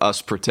it's not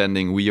us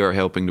pretending we are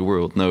helping the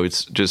world. No,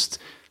 it's just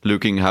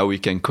looking how we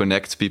can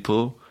connect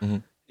people, mm-hmm.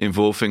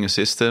 involving a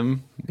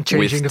system,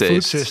 changing with the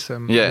taste. Food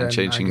system. Yeah, and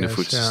changing the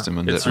food system.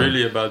 And it's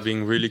really about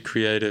being really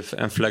creative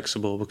and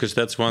flexible, because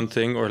that's one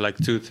thing, or like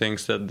two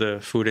things that the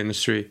food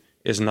industry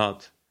is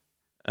not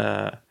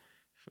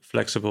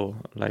flexible.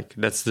 Like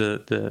that's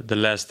the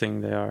last thing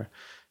they are.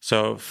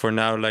 So for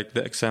now, like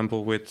the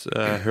example with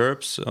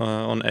herbs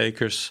on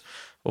acres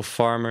of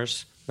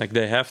farmers, like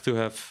they have to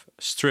have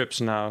strips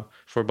now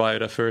for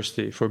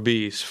biodiversity, for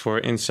bees, for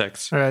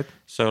insects. Right.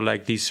 So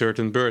like these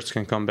certain birds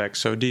can come back,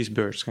 so these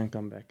birds can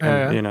come back.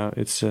 And,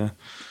 it's a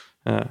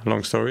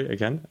long story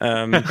again.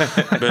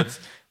 But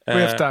we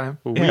have time.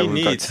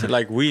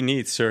 We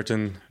need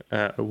certain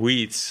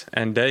weeds,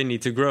 and they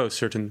need to grow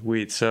certain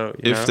weeds. So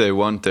if they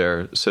want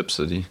their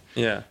subsidy,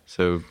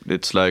 So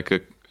it's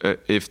like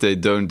if they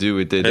don't do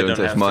it, they don't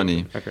have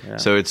money. Okay, yeah.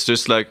 So it's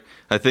just like,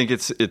 I think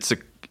it's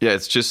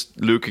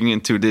just looking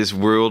into this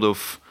world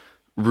of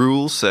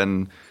rules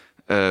and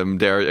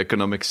their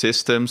economic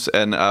systems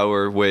and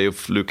our way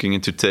of looking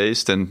into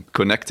taste and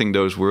connecting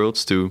those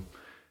worlds to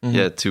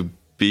to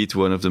beat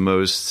one of the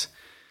most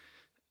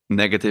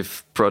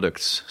negative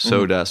products,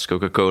 sodas,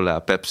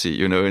 Coca-Cola,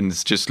 Pepsi, and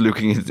it's just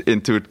looking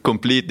into a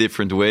complete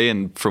different way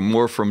and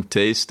from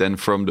taste than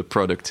from the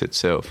product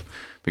itself.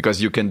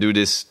 Because you can do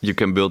this, you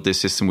can build this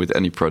system with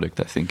any product,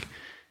 I think.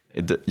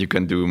 You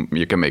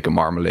can make a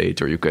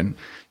marmalade or you can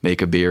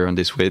make a beer on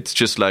this way. It's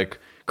just like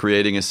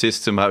creating a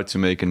system how to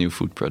make a new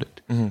food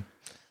product. Mm-hmm.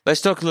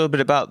 Let's talk a little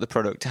bit about the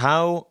product.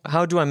 How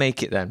do I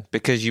make it then?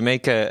 Because you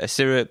make a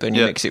syrup and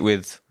you mix it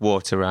with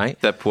water, right?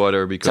 Tap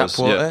water. Because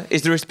tap water.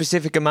 Is there a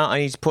specific amount I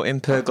need to put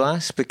in per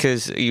glass?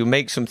 Because you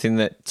make something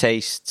that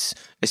tastes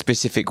a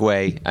specific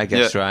way, I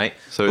guess, right?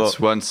 So it's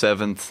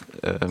 1/7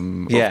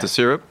 of the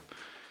syrup.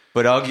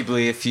 But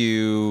arguably, if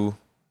you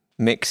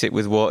mix it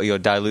with water, you're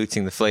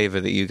diluting the flavor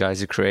that you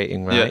guys are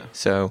creating, right? Yeah.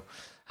 So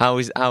how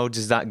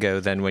does that go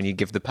then when you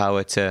give the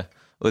power to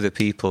other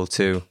people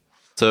to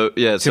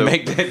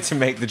make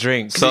the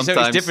drink? So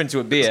it's different to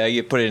a beer.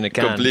 You put it in a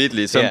can.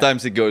 Completely.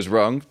 Sometimes it goes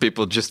wrong.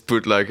 People just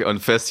put like on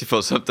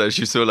festivals. Sometimes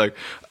you saw like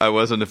I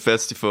was on a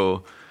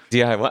festival.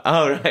 DIY.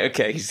 Oh right,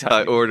 okay.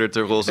 I ordered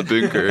a Roze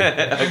Bunker.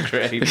 Oh,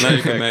 great. Now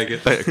you can make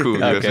it.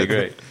 Cool. Okay,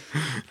 great.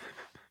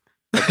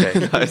 Okay.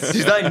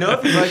 Is that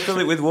enough? If I fill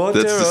it with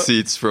water? That's the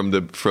seeds from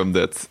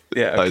that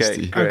iced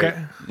tea. Great.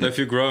 Okay. If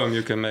you grow them,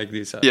 you can make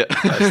these iced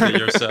tea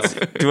yourself.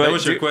 That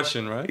was your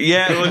question, right?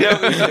 Yeah. Well, no,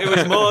 it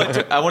was more.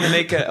 I want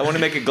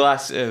to make a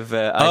glass of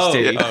iced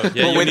tea.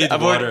 You need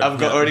water. I've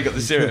already got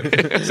the syrup.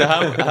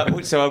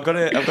 So I've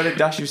got a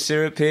dash of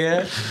syrup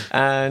here.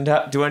 And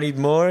do I need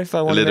more if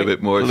I want a little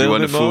bit more? If you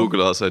want a full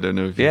glass, I don't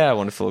know. I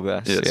want a full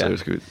glass. Yeah,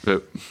 sounds good.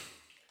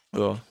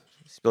 Oh,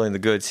 spilling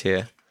the goods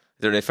here.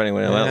 I don't know if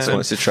anyone else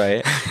wants to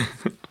try it.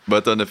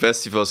 But on the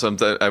festival,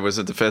 sometimes I was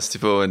at the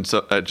festival and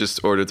so I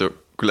just ordered a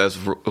glass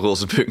of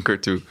Roze Bunker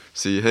to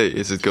see, hey,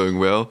 is it going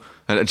well?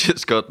 And I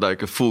just got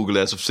like a full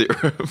glass of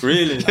syrup.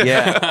 Really?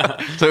 Yeah.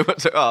 So I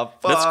was like, oh,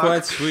 fuck. That's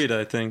quite sweet,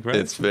 I think, right?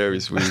 It's very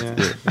sweet.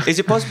 Yeah. Is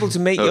it possible to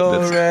make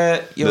your...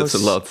 That's a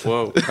lot.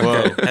 Whoa.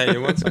 Hey,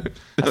 you want some?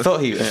 I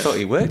thought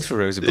he worked for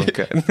Roze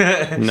Bunker.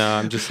 No,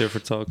 I'm just here for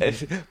talking.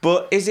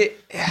 But is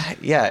it...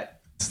 Yeah.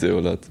 Still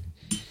a lot.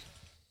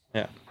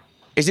 Yeah.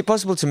 Is it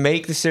possible to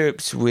make the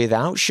syrups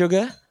without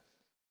sugar?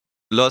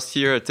 Last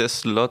year I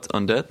tested a lot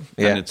on that,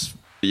 and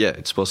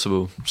it's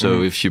possible.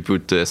 So if you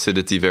put the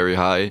acidity very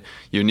high,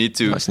 you need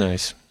to. That's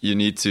nice. You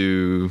need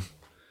to.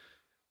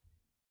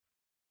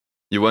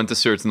 You want a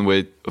certain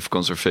way of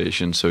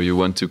conservation, so you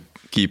want to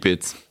keep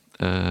it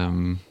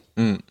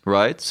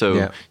right?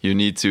 So you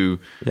need to...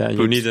 Yeah,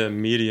 you need a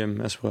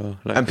medium as well.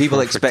 Like and people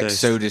expect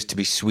sodas to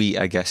be sweet,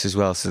 I guess, as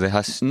well. So there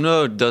has...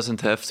 No, it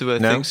doesn't have to, I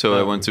think. So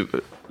I want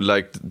to...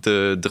 Like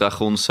the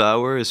Dragon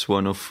Sour is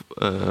one of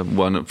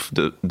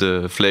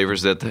the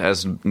flavors that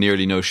has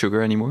nearly no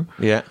sugar anymore.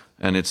 Yeah.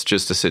 And it's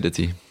just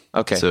acidity.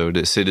 Okay. So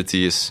the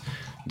acidity is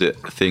the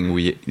thing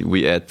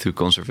we add to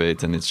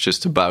conservate, and it's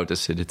just about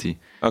acidity.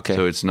 Okay.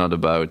 So it's not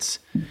about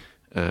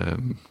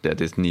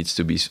that it needs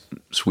to be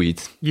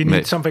sweet. You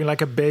need something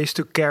like a base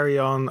to carry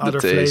on the other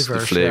taste,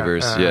 flavors. The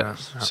flavors, yeah.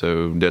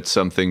 So that's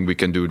something we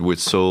can do it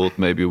with salt.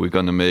 Maybe we're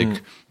gonna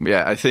make.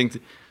 Yeah, I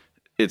think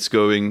it's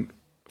going.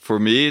 For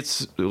me,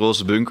 it's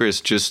Roze Bunker is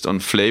just on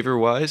flavor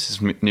wise.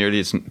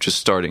 It's just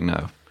starting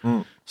now.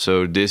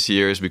 So this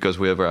year is because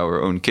we have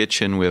our own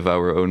kitchen, we have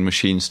our own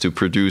machines to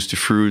produce the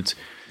fruit.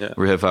 Yeah.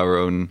 We have our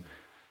own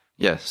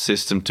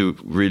system to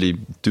really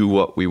do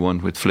what we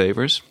want with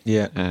flavors.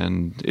 Yeah.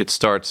 And it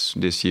starts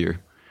this year.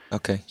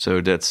 Okay.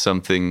 So that's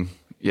something,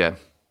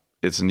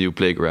 it's a new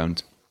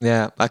playground.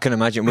 Yeah, I can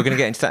imagine. We're going to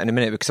get into that in a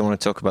minute because I want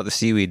to talk about the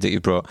seaweed that you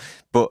brought.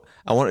 But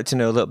I wanted to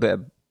know a little bit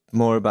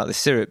more about the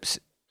syrups.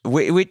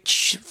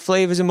 Which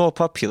flavors are more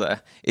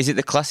popular? Is it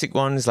the classic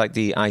ones like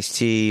the iced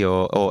tea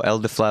or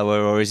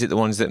elderflower, or is it the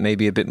ones that may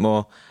be a bit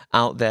more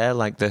out there,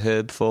 like the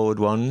herb forward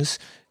ones?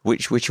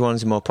 Which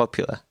ones are more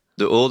popular?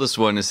 The oldest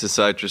one is the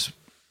citrus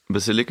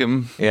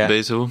basilicum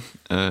basil.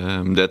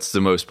 That's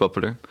the most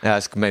popular. Yeah,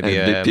 it's maybe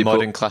a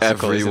modern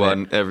classical.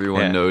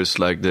 Everyone knows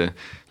like the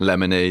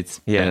lemonade,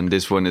 and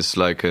this one is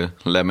like a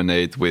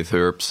lemonade with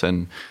herbs,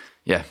 and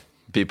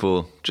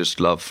people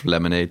just love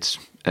lemonades,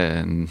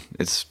 and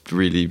it's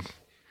really.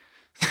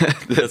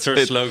 That's our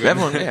slogan.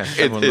 Everyone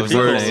it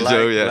works.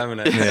 So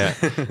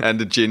and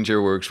the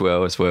ginger works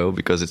well as well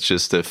because it's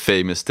just a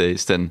famous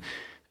taste. And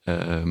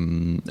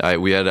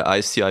we had an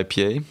iced tea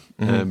IPA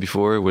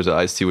before. It was an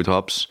iced tea with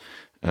hops.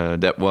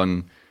 That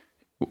one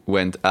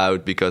went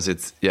out because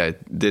it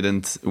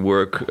didn't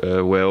work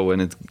well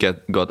when it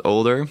got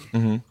older.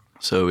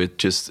 So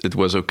it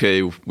was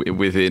okay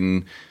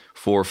within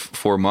 4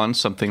 months,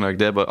 something like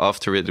that. But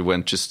after it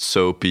went just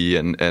soapy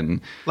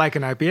and like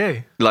an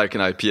IPA. Like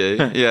an IPA,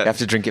 yeah. You have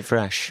to drink it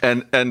fresh.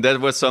 And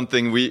that was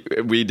something we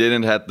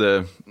didn't have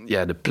the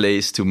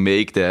place to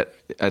make that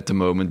at the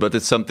moment. But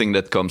it's something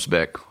that comes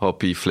back,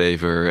 hoppy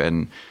flavor,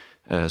 and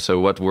so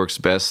what works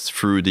best,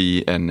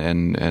 fruity and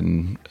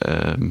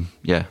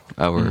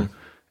our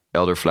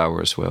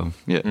elderflower as well.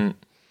 Yeah.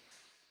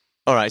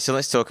 All right, so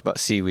let's talk about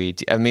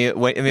seaweed. I mean,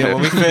 when we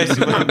first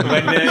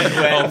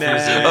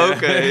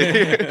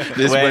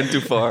this went too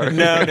far.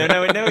 No,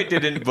 it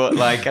didn't. But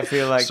like, I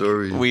feel like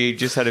we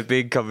just had a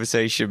big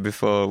conversation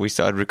before we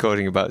started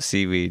recording about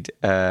seaweed,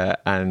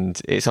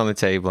 and it's on the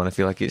table, and I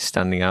feel like it's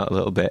standing out a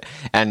little bit.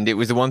 And it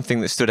was the one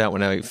thing that stood out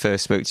when I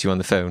first spoke to you on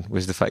the phone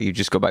was the fact you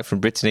just got back from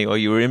Brittany, or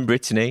you were in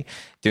Brittany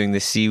doing the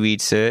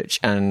seaweed search,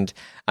 and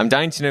I'm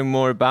dying to know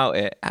more about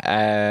it.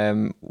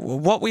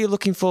 What were you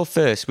looking for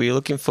first? Were you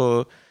looking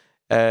for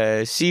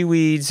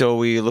seaweeds, or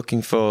were you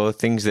looking for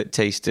things that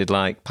tasted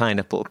like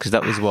pineapple? Because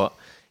that was what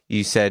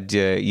you said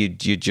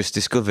you just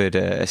discovered,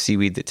 a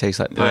seaweed that tastes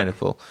like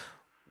pineapple.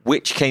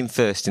 Which came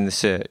first in the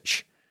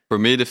search? For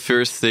me, the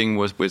first thing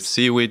was with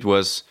seaweed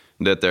was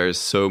that there is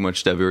so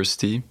much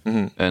diversity.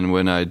 And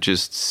when I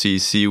just see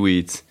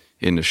seaweed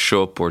in the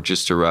shop or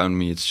just around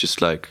me, it's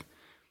just like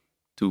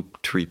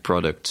 2-3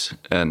 products.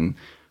 And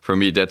for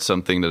me, that's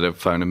something that I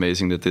found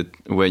amazing, that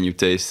when you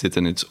taste it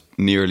and it's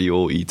nearly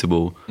all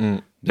eatable,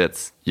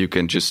 that you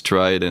can just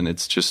try it, and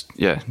it's just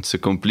it's a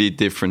complete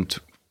different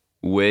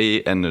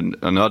way and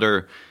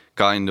another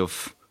kind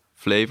of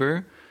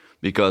flavor,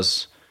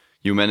 because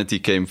humanity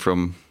came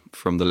from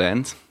the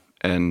land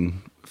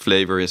and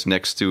flavor is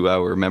next to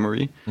our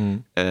memory,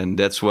 and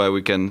that's why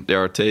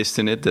there are tastes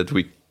in it that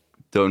we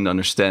don't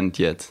understand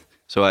yet.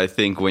 So I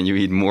think when you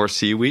eat more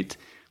seaweed,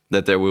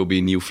 that there will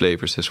be new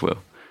flavors as well.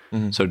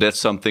 So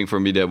that's something for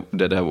me that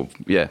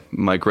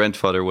my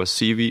grandfather was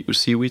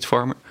seaweed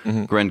farmer,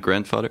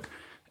 grandfather.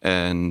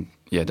 And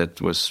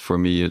that was for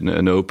me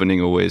an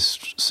opening always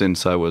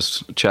since I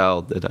was a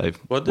child that I was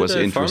interested. What did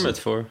they farm it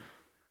for?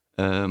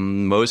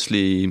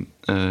 Mostly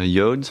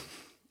jodide,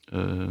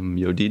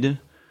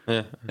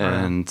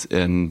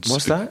 and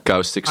what's that?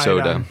 Caustic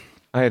soda.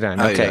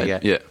 Iodine. Okay,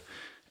 yeah,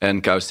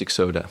 and caustic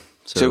soda.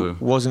 So it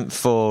wasn't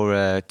for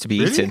to be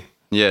eaten.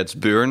 Yeah, it's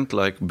burnt,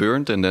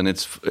 and then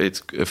it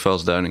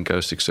falls down in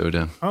caustic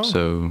soda. Oh.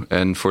 So,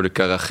 and for the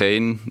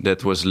carrageen,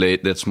 that was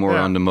late. That's more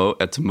on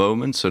at the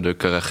moment. So the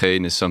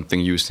carrageen is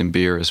something used in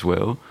beer as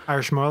well.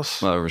 Irish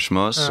moss.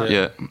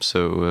 Yeah.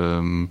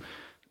 So,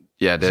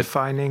 that's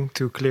defining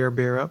to clear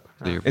beer up.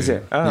 Is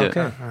it? Oh,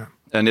 okay.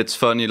 And it's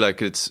funny,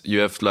 you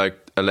have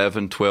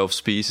 11, 12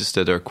 species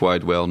that are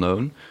quite well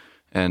known.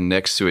 And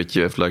next to it,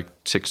 you have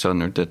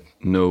 600 that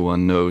no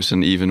one knows.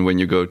 And even when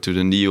you go to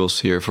the Niels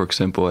here, for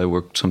example, I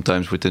work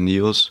sometimes with the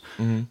Niels.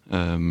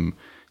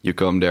 You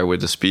come there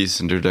with a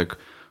species and they're like,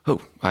 oh,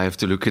 I have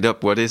to look it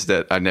up. What is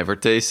that? I never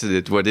tasted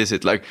it. What is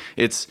it?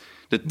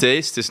 the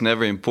taste is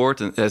never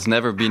important, has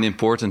never been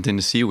important in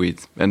the seaweed.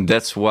 And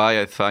that's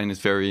why I find it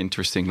very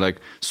interesting. Like,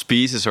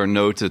 species are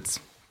noted,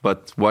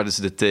 but what is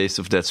the taste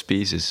of that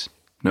species?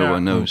 No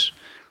one knows.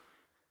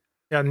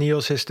 Yeah,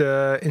 NIOS is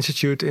the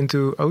Institute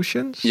into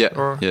Oceans? Yeah,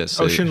 or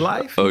Ocean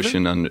Life?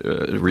 Ocean and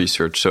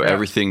research. So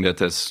everything that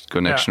has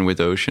connection with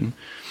ocean.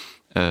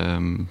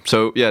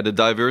 So the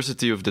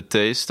diversity of the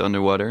taste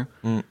underwater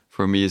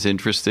for me is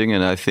interesting.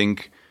 And I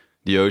think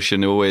the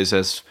ocean always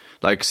has,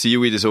 like,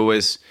 seaweed is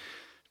always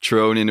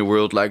thrown in the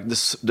world like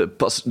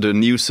the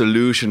new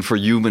solution for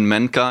human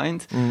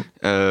mankind.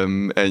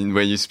 And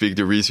when you speak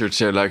to research,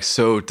 they're like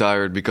so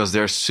tired because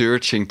they're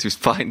searching to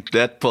find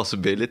that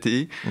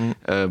possibility.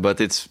 But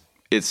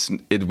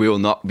it will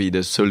not be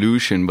the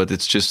solution, but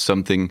it's just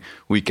something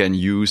we can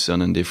use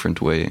in a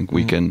different way and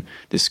we can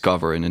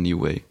discover in a new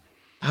way.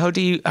 How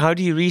do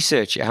you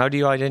research it? How do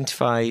you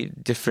identify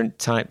different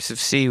types of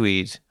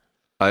seaweed?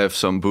 I have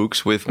some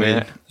books with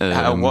me.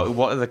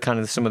 What are the kind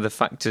of some of the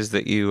factors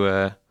that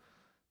you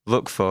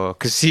look for?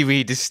 Because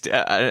seaweed is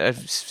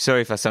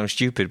sorry if I sound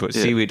stupid, but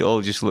seaweed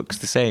all just looks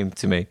the same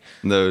to me.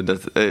 No,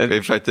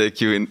 if I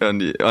take you on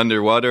the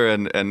underwater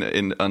and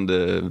on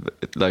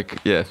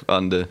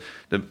the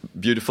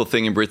beautiful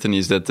thing in Brittany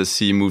is that the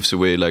sea moves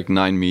away like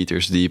 9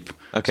 meters deep.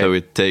 Okay. So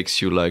it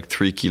takes you like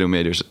 3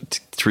 kilometers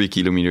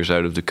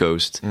out of the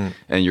coast,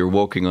 and you're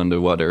walking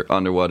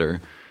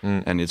underwater,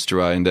 and it's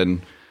dry. And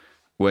then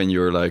when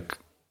you're like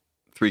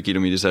 3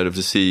 kilometers out of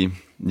the sea,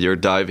 you're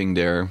diving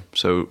there.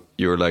 So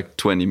you're like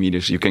 20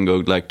 meters. You can go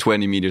like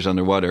 20 meters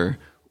underwater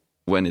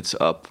when it's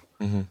up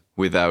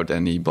without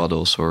any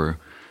bottles or.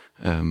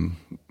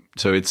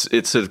 So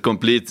it's a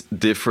complete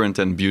different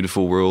and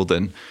beautiful world.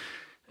 And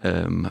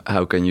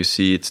how can you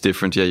see it's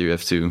different? Yeah, you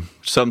have to,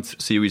 some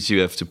seaweeds you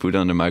have to put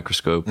under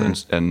microscope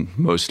and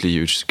mostly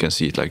you just can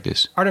see it like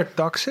this. Are there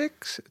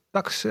toxics?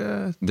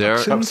 They're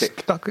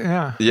toxic.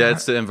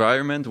 It's the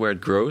environment where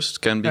it grows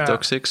can be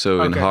toxic.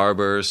 So in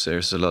harbors,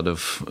 there's a lot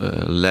of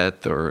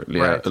lead or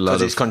a lot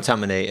of... it's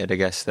contaminated, I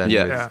guess, then.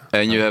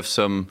 And you have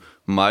some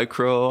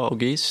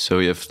microalgae. So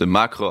you have the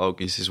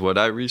macroalgae is what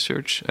I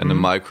research. And the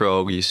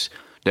microalgae,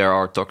 there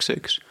are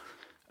toxics.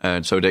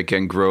 And so they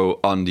can grow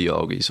on the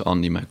algae,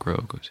 on the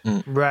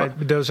macroalgae. Right,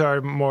 but those are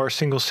more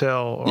single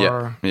cell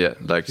or... Yeah,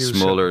 like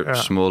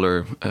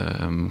smaller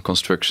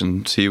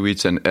construction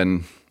seaweeds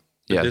and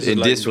this is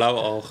like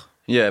blauwalg.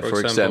 Yeah,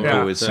 for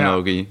example, it's an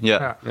algae.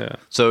 Yeah.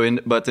 So in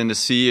the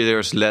sea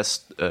there's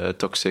less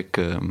toxic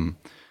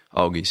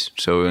algae.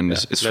 So in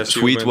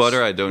sweet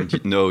water I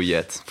don't know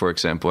yet. For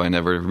example, I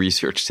never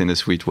researched in the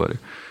sweet water.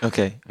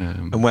 Okay.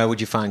 And where would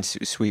you find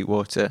sweet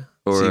water?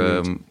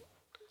 Or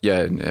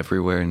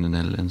everywhere in the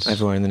Netherlands.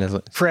 Everywhere in the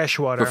Netherlands. Fresh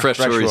water. Fresh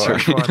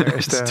water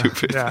is the...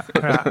 Stupid.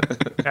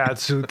 Het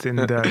zoet in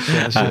Dutch.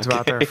 Zoet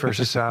water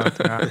versus zout.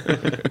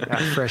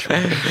 Fresh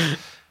water.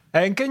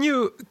 And can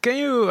you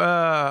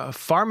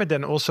farm it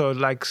then also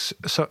like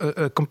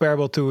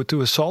comparable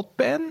to a salt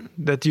pan,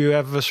 that you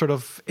have a sort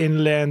of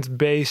inland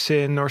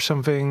basin or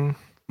something?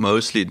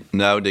 Mostly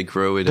now they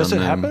grow it. Does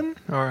it happen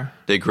or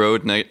they grow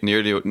it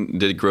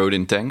they grow it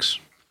in tanks?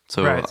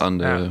 So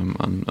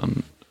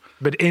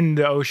but in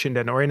the ocean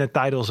then, or in a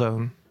tidal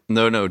zone?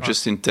 No,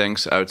 just in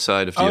tanks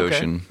outside of the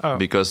ocean.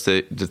 Because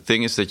the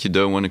thing is that you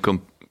don't want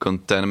to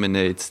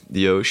contaminate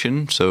the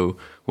ocean. So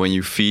when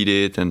you feed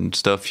it and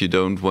stuff, you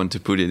don't want to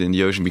put it in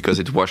the ocean because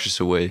it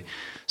washes away.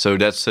 So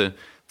that's a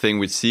thing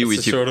with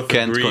seaweed. You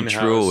can't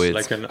control it.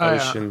 Like an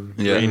ocean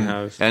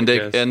greenhouse. And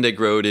they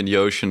grow it in the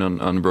ocean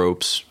on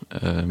ropes.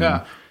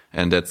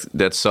 And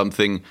that's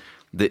something...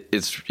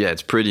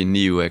 It's pretty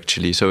new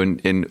actually. So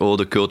in all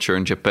the culture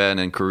in Japan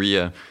and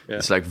Korea,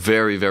 it's like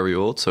very, very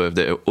old. So if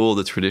they have all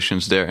the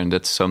traditions there, and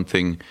that's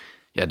something,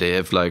 they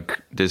have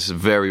like this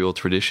very old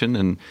tradition.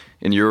 And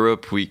in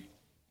Europe, we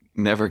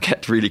never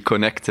get really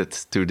connected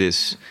to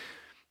this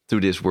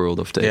world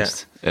of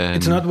taste. And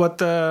it's not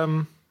what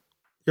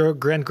your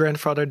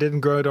grandfather didn't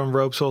grow it on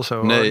ropes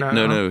also.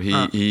 No.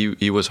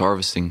 He was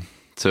harvesting.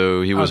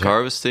 So he was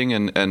harvesting,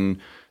 and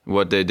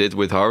what they did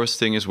with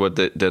harvesting is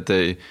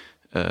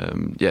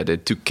they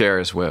took care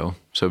as well.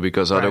 So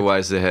because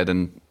otherwise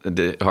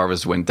the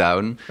harvest went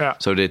down.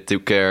 So they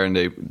took care and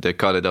they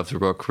cut it off the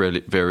rock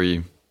really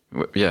very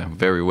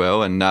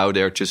well. And now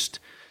they're just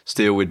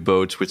still with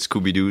boats, with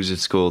Scooby-Doos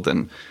it's called,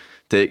 and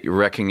they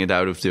wrecking it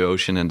out of the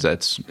ocean, and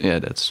that's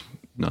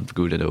not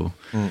good at all.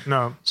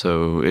 No.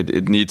 So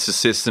it needs a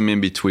system in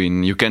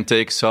between. You can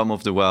take some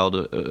of the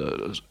wild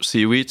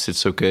seaweeds,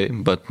 it's okay,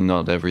 but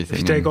not everything.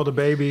 If you take all the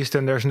babies,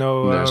 then there's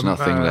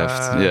nothing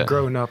left.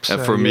 Grown-ups.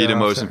 And for me, the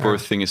most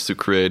important thing is to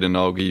create an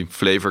algae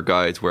flavor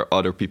guide where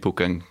other people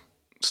can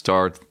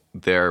start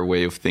their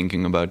way of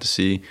thinking about the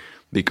sea.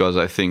 Because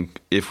I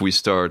think if we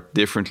start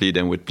differently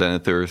than with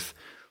Planet Earth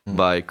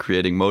by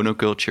creating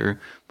monoculture,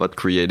 but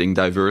creating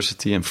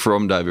diversity, and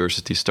from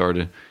diversity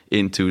started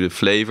into the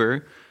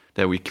flavor,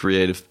 that we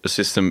create a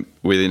system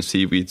within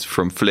seaweeds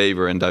from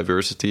flavor and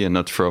diversity, and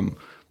not from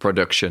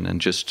production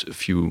and just a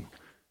few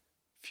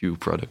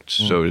products.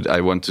 So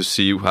I want to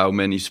see how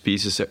many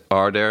species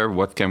are there,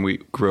 what can we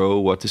grow,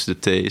 what is the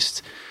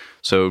taste.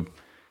 So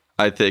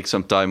I take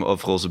some time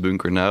off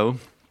Rozebunker now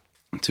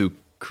to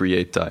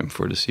create time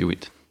for the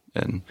seaweed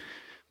and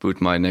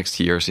put my next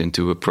years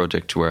into a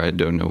project where I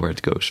don't know where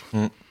it goes.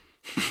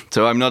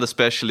 So I'm not a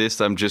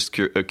specialist. I'm just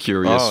a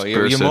curious person.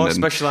 You're more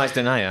specialized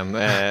than I am.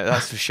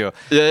 That's for sure.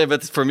 Yeah,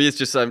 but for me,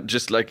 it's an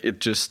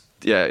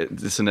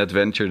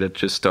adventure that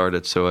just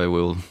started. So I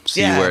will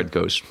see where it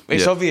goes.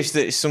 It's obvious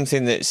that it's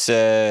something that's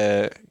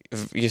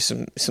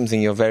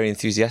something you're very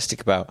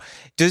enthusiastic about.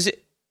 Does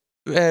it?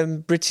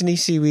 Brittany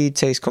seaweed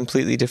taste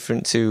completely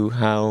different to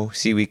how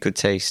seaweed could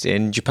taste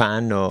in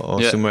Japan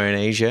or somewhere in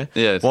Asia.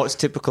 Yeah. What's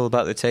typical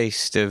about the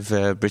taste of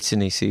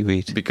Brittany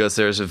seaweed? Because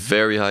there's a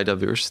very high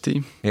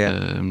diversity.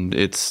 Yeah,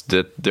 it's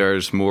that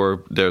there's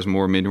more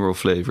mineral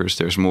flavors.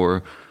 There's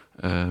more.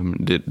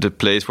 The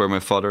place where my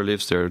father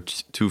lives, there are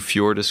 2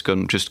 fjords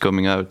just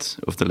coming out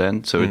of the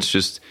land. So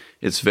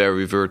it's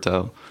very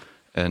fertile,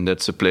 and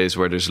that's a place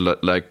where there's a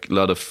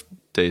lot of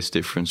taste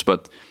difference.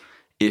 But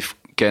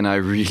can I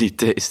really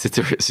taste it,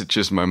 or is it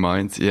just my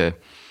mind? Yeah,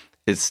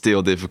 it's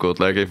still difficult.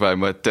 Like if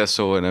I'm at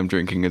Texel and I'm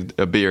drinking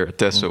a beer at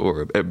Texel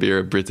or a beer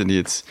at Brittany,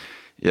 it's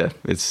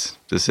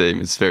the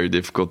same. It's very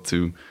difficult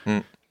to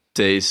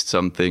taste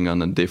something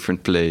on a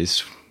different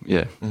place.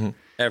 Yeah. Mm-hmm.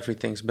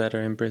 Everything's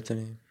better in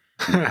Brittany.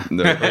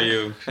 No. For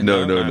you?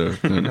 No.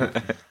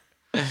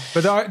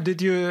 But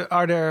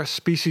are there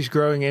species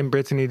growing in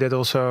Brittany that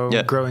also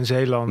grow in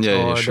Zeeland?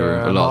 Yeah,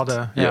 sure. A lot.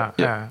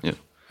 Yeah.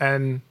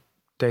 And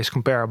taste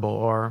comparable,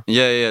 or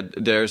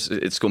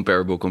it's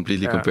comparable,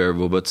 completely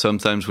comparable. But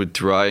sometimes with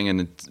drying, and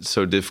it's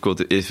so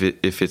difficult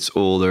if it's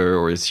older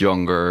or it's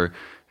younger.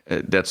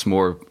 That's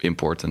more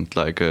important.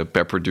 Like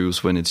pepper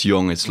juice, when it's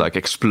young, it's like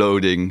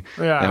exploding,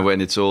 and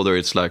when it's older,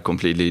 it's like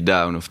completely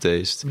down of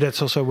taste.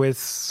 That's also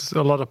with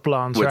a lot of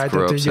plants, with right?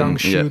 The young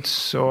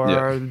shoots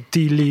or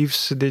tea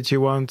leaves. Did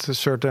you want a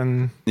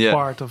certain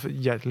part of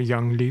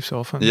young leaves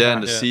often?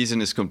 And the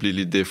season is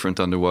completely different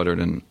underwater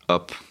than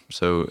up.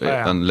 So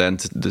on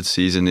land, the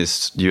season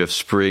is you have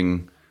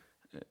spring,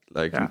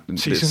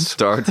 it's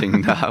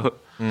starting now,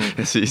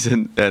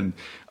 season, and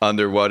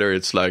underwater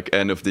it's like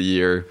end of the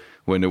year.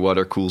 When the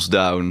water cools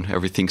down,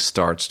 everything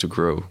starts to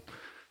grow.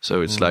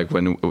 So it's like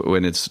when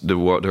it's the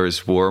water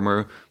is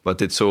warmer,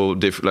 but it's all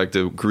different. Like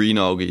the green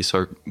algae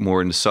are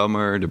more in the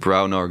summer, the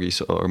brown algae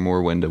are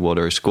more when the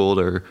water is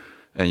colder,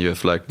 and you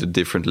have like the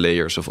different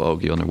layers of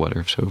algae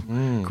underwater. So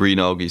green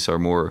algae are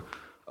more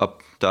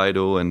up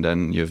tidal, and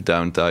then you have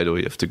down tidal.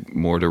 You have the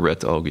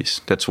red algae.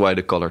 That's why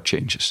the color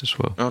changes as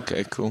well.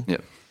 Okay, cool.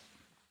 Yeah.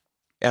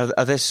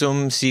 Are there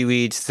some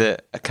seaweeds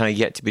that are kind of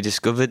yet to be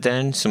discovered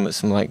then? Some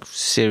like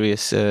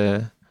serious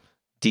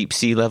deep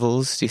sea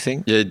levels, do you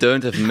think? Yeah, you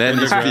don't have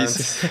many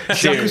species.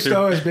 Jacques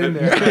Cousteau has been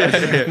there.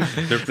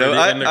 They're pretty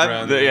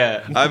underground.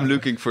 I'm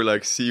looking for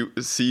like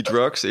sea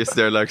drugs. Is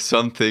there like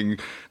something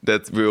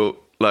that will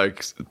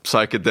like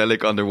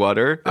psychedelic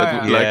underwater?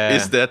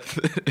 Is that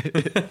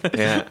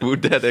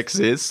would that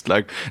exist?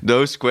 Like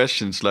those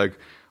questions, like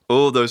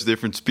all those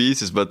different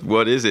species, but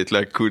what is it?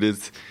 Like could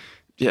it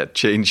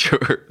change your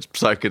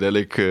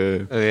psychedelic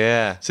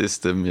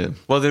system. Yeah.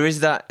 Well, there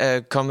is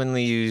that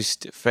commonly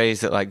used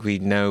phrase that like we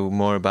know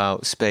more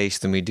about space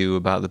than we do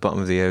about the bottom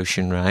of the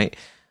ocean, right?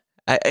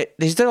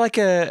 Is there like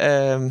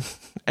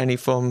any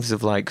forms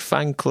of like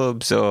fan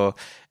clubs or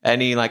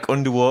any like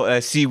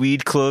underwater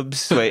seaweed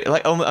clubs? Wait,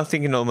 like I'm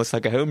thinking almost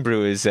like a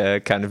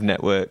homebrewers kind of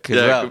network as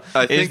well.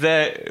 Is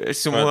there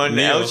someone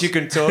else you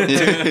can talk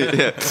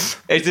to?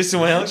 Is there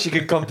someone else you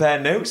can compare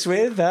notes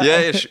with?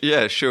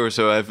 Sure.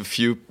 So I have a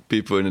few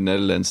people in the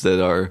Netherlands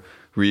that are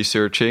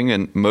researching,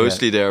 and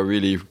mostly they are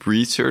really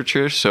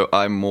researchers. So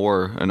I'm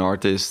more an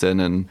artist and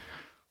a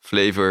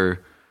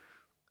flavor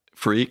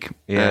freak.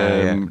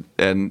 And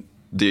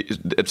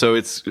so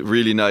it's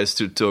really nice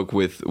to talk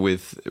with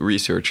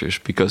researchers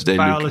because they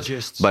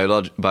biologists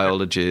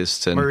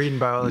and marine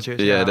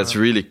biologists. That's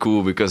really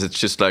cool because it's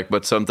just like,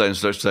 but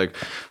sometimes it's like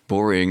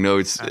boring. No,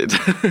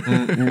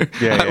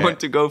 I want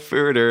to go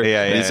further.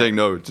 And he's saying,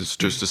 no, it's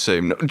just the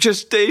same. No,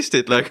 just taste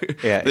it. Like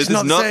it's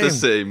not the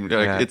same.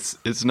 Like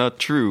it's not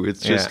true.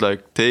 It's just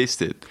like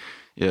taste it.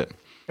 Yeah.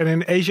 And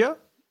in Asia?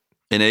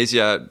 In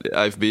Asia,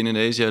 I've been in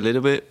Asia a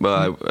little bit,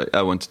 but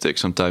I want to take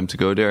some time to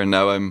go there. And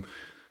now I'm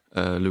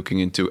looking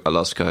into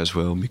Alaska as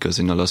well, because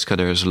in Alaska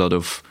there's a lot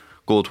of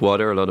cold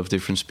water, a lot of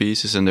different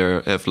species, and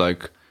they have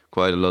like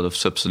quite a lot of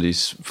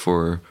subsidies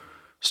for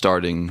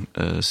starting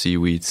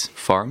seaweed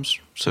farms.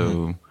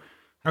 So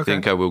I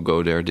think I will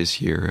go there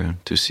this year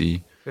to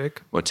see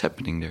what's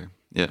happening there.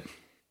 Yeah.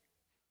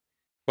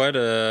 Quite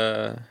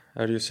a,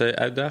 how do you say,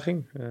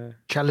 uitdaging?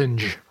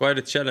 Challenge. Quite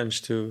a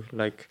challenge to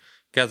like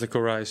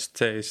categorize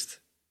taste.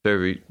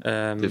 Very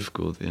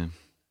difficult, yeah.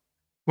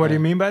 What do you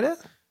mean by that?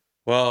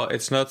 Well,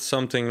 it's not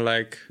something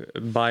like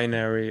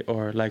binary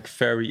or like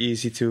very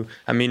easy to...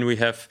 I mean, we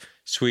have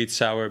sweet,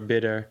 sour,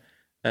 bitter,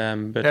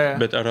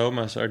 but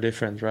aromas are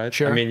different, right?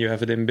 Sure. I mean, you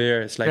have it in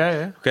beer. It's like,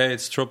 okay,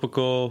 it's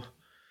tropical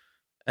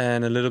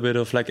and a little bit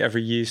of like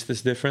every yeast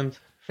is different.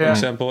 For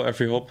example,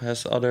 every hop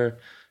has other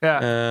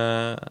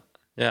other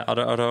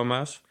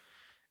aromas.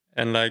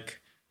 And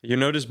like You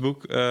know this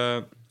book,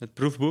 het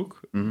proefboek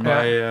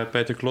by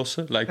Peter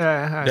Klosse. Like,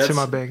 it's in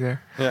my bag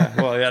there. Yeah,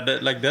 well, yeah,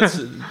 that's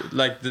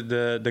like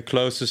the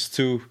closest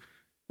to.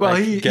 Well,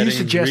 he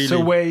suggests a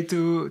way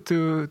to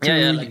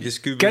like this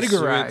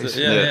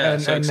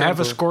categorize and have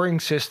a scoring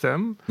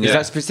system. Is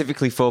that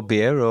specifically for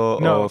beer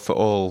or for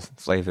all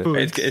flavor?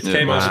 It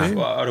came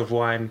out of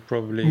wine,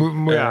 probably.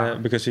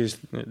 Because he's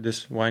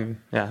this wine,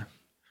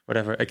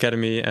 whatever,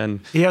 academy, and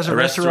he has a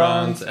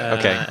restaurant.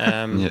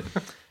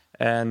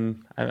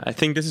 And I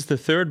think this is the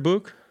third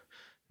book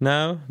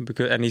now,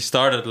 and he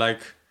started like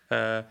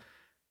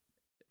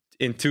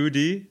in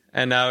 2D,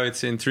 and now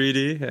it's in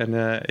 3D, and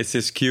it's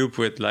this cube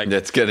with like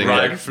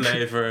ripe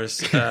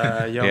flavors,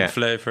 young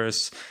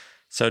flavors.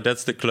 So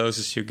that's the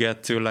closest you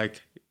get to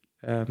like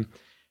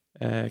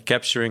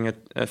capturing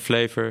a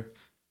flavor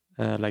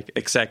like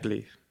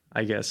exactly,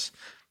 I guess.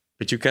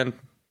 But you can't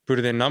put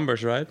it in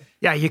numbers, right?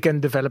 Yeah, you can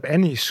develop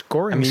any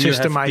scoring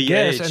system, I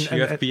guess. And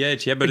you have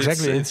pH, but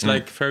exactly. it's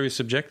like very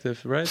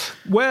subjective, right?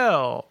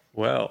 Well,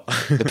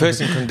 the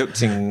person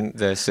conducting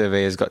the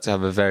survey has got to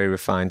have a very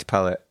refined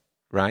palate,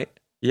 right?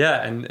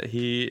 Yeah, and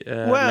he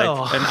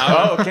like an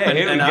hour,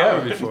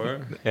 hour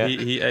before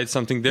he ate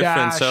something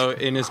different. So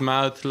in his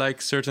mouth,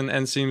 like certain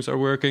enzymes are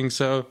working.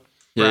 So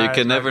you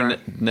can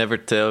never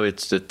tell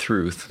it's the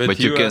truth, but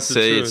you can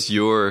say it's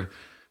your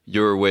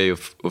way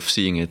of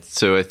seeing it.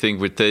 So I think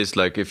with taste,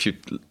 like if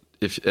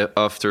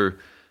after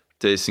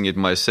tasting it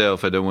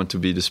myself, I don't want to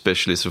be the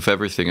specialist of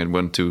everything. I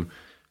want to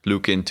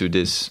look into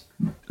this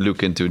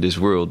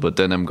world, but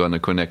then I'm gonna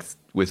connect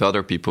with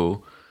other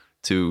people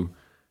to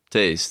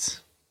taste.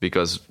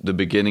 Because the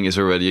beginning is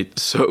already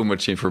so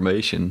much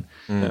information.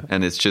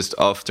 And it's just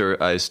after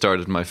I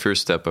started my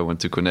first step, I want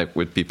to connect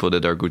with people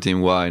that are good in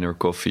wine or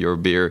coffee or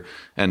beer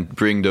and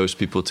bring those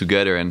people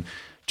together and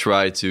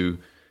try to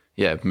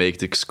make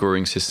the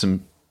scoring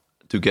system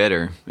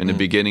together. In the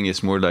beginning,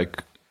 it's more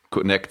like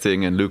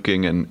connecting and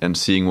looking and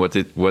seeing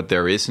what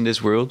there is in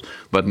this world,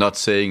 but not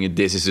saying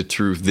this is the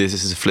truth, this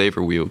is a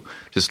flavor wheel.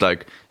 Just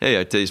like, hey,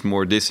 I taste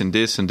more this and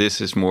this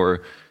is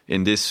more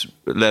in this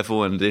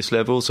level and this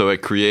level. So I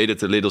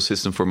created a little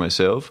system for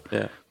myself,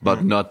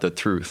 but not the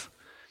truth.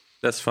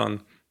 That's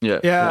fun.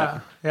 Yeah,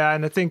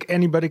 and I think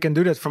anybody can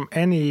do that from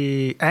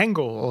any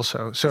angle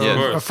also.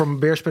 So from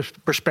beer's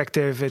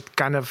perspective, it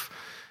kind of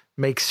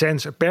makes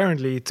sense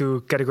apparently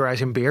to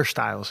categorize in beer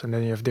styles, and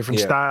then you have different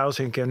styles,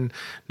 and you can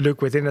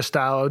look within a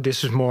style.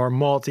 This is more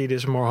malty,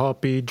 this is more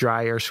hoppy,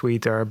 drier,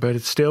 sweeter, but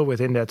it's still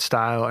within that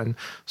style. And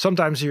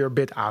sometimes you're a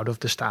bit out of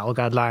the style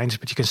guidelines,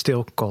 but you can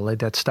still call it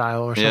that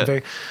style or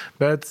something.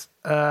 But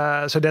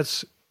so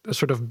that's a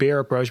sort of beer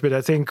approach. But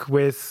I think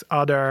with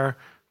other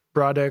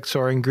products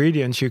or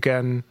ingredients, you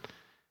can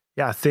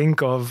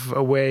think of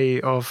a way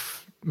of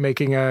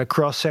making a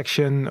cross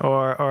section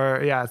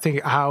or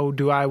think, how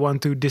do I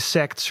want to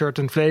dissect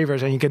certain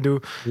flavors? And you can do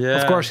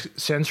of course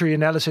sensory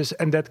analysis,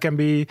 and there can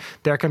be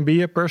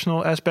a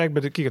personal aspect,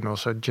 but you can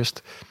also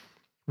just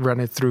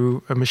run it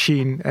through a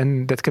machine,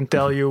 and that can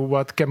tell you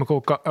what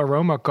chemical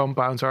aroma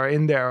compounds are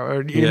in there,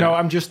 or you know,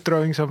 I'm just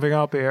throwing something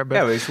up here,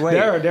 but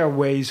there are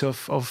ways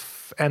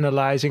of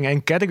analyzing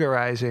and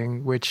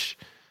categorizing which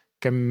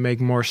can make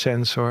more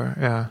sense,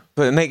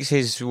 but it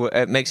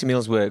makes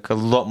Emil's work a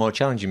lot more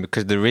challenging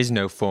because there is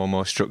no form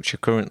or structure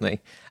currently,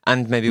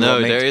 and maybe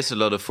there is a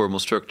lot of formal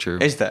structure.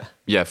 Is there?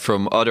 Yeah,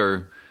 from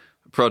other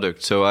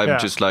products. So I'm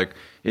just like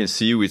in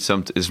seaweed,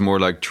 is more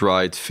like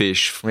dried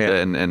fish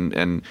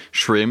and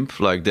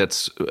shrimp, like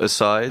that's a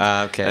side,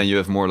 and you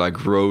have more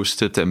like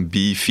roasted and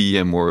beefy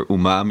and more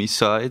umami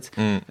side,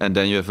 and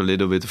then you have a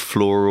little bit of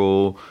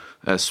floral,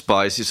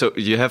 spicy. So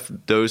you have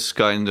those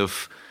kind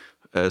of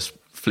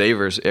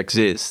flavors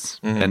exist,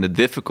 and the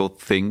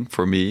difficult thing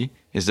for me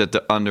is that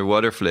the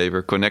underwater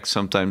flavor connects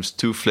sometimes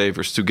two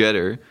flavors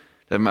together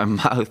that my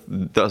mouth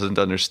doesn't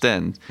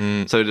understand.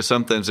 So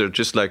sometimes they're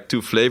just like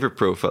two flavor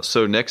profiles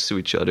so next to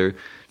each other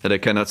that I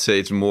cannot say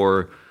it's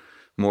more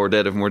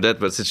that,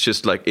 but it's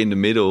just like in the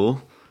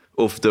middle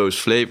of those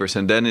flavors,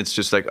 and then it's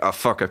just like, oh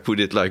fuck, I put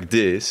it like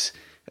this,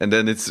 and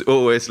then it's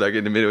always like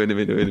in the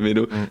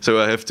middle. So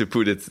I have to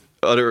put it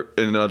in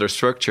another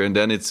structure, and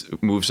then it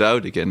moves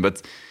out again.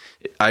 But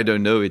I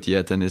don't know it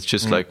yet, and it's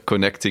just like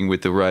connecting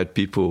with the right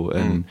people.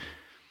 And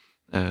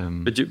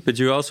but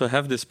you also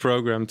have this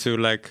program to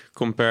like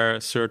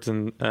compare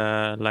certain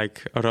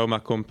like aroma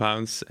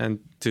compounds and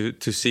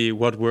to see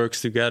what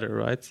works together,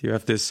 right? You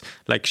have this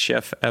like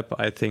chef app,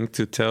 I think,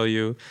 to tell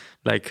you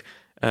like,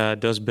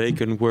 does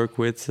bacon work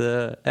with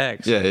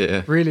eggs?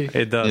 Yeah. Really?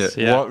 It does.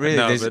 Yeah. What really?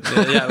 No,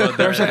 but,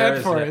 there's an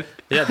app for it.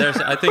 Yeah,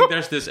 I think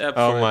there's this app for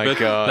it. Oh my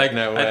god! Like,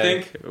 no way. I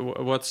think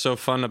what's so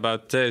fun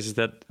about taste is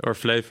that, or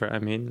flavor, I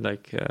mean,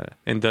 like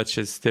in Dutch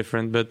it's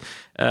different, but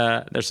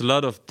there's a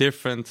lot of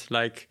different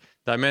like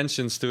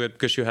dimensions to it,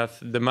 because you have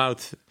the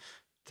mouth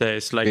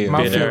taste, like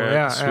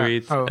bitter,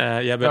 sweet,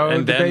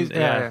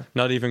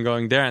 not even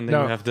going there, and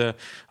then you have the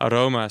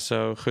aroma,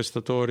 so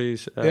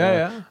gustatorisch,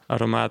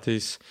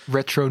 aromatisch,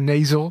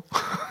 retronasal.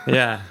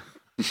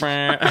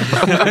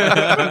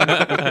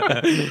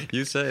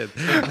 You say it.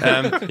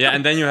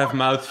 And then you have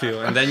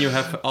mouthfeel, and then you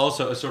have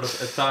also a sort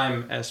of a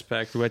time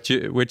aspect,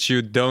 which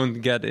you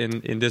don't get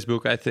in this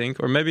book, I think,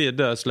 or maybe it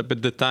does.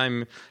 But the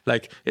time,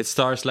 like it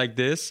starts like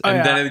this,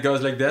 and then it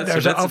goes like that.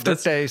 There's an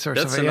aftertaste or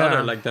that's something. That's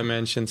another like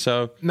dimension.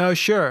 So no,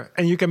 sure,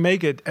 and you can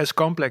make it as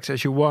complex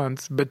as you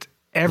want, but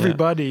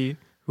everybody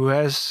who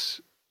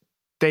has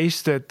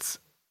tasted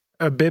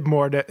a bit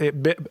more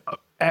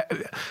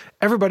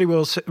everybody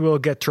will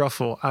get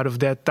truffle out of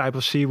that type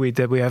of seaweed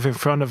that we have in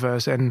front of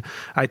us. And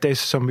I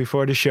tasted some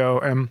before the show,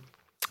 and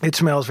it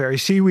smells very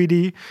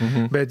seaweedy.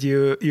 But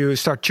you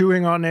start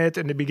chewing on it.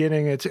 In the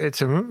beginning, it's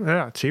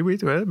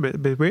seaweed, a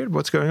bit weird.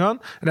 What's going on?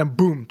 And then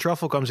boom,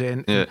 truffle comes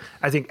in. Yeah.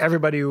 I think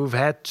everybody who've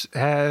had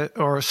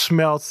or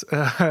smelled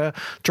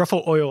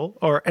truffle oil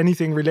or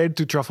anything related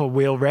to truffle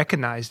will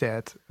recognize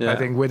that. I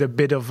think with a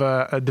bit of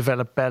a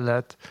developed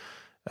palate.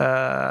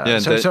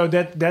 So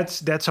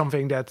that's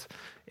something that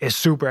is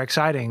super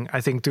exciting.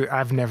 I think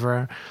I've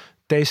never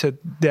tasted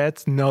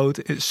that note.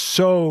 It's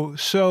so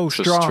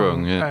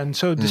strong and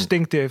so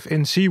distinctive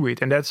in seaweed,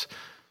 and that's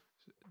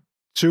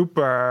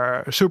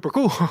super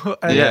cool.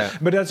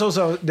 But that's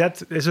also,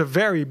 that is a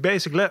very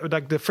basic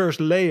like the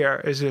first layer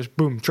is this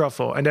boom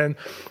truffle, and then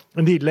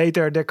indeed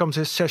later there comes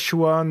this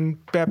Szechuan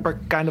pepper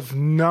kind of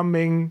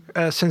numbing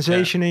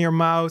sensation in your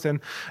mouth, and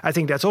I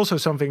think that's also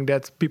something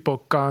that people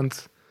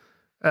can't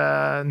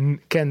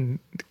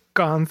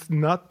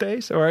not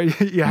taste, or it's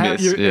the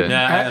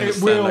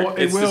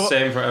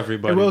same for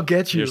everybody. It will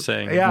get you. You're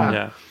saying,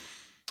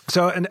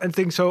 So and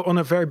think so on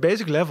a very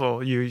basic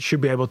level, you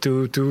should be able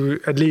to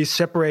at least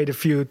separate a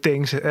few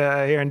things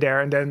here and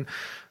there, and then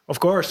of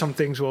course some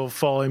things will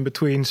fall in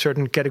between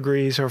certain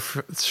categories or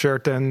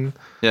certain.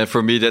 Yeah,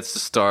 for me that's the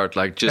start.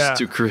 Like just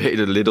to create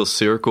a little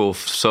circle of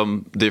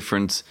some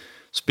different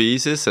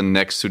species, and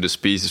next to the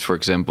species, for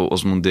example,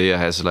 Osmondea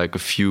has like a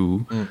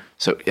few.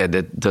 So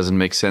that doesn't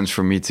make sense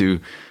for me to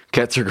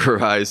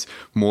categorize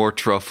more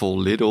truffle,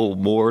 little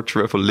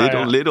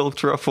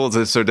truffles.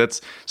 And so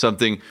that's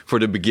something for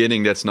the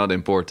beginning that's not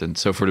important.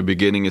 So for the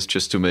beginning is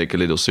just to make a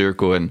little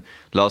circle. And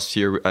last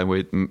year I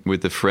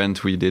with a friend,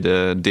 we did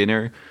a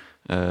dinner,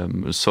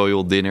 a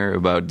soil dinner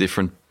about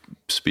different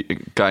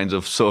kinds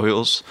of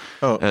soils.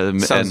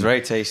 Sounds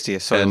very tasty, a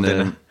soil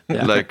dinner.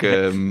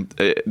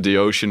 The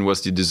ocean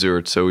was the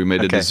dessert, so we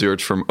made a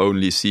dessert from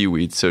only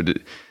seaweed. So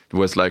it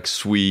was like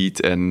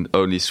sweet and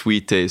only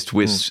sweet taste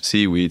with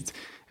seaweed.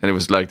 And it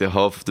was like the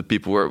half of the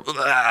people were,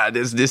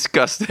 this is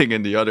disgusting.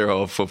 And the other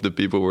half of the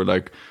people were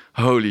like,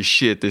 holy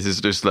shit, this is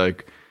just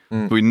like,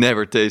 we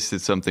never tasted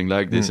something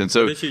like this. And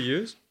so what did you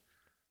use?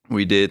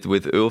 We did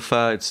with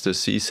Ulfa, it's the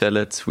sea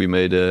salad. We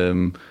made,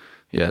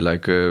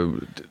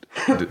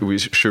 we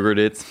sugared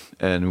it,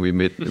 and we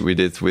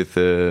did with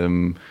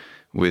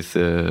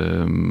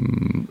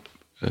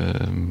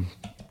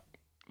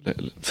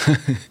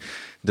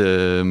the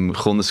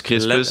Gondes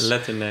Crispus.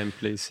 Latin name,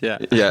 please. Yeah,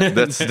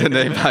 that's the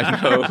name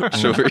I know.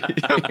 Sorry.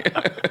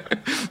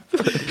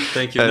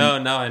 Thank you.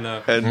 Now I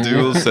know. And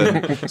duels,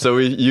 so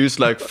we used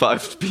like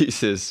 5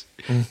 pieces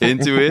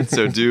into it.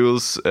 So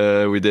duels,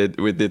 we did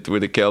with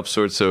the kelp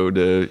sort. So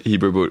the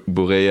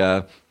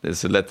Hyperborea,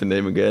 that's a Latin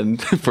name again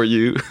for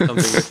you. Something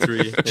with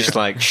 3, just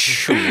like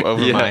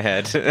over my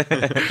head.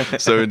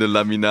 So in the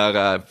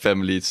Laminara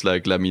family, it's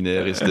like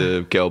Laminaire is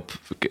the kelp,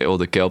 all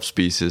the kelp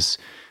species.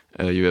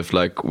 You have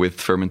like with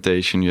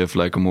fermentation, you have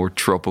like a more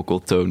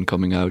tropical tone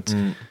coming out.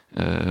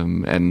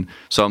 And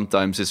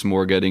sometimes it's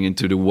more getting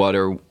into the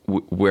water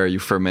where you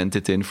ferment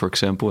it in, for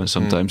example, and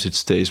sometimes it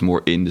stays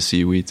more in the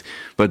seaweed.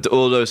 But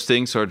all those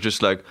things are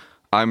just like,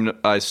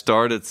 I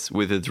started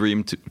with a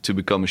dream to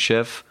become a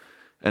chef,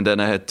 and then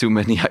I had too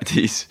many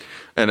ideas,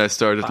 and I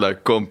started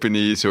like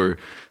companies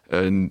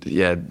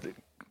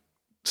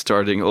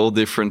starting all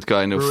different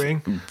kind of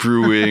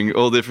brewing,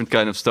 all different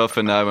kind of stuff,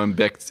 and now I'm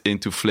back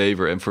into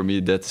flavor. And for me,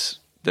 that's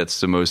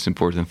the most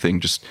important thing.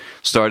 Just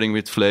starting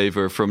with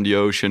flavor from the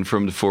ocean,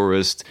 from the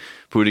forest,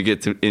 putting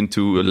it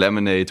into a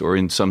lemonade or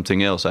in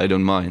something else. I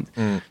don't mind.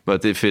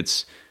 But if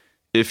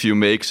you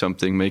make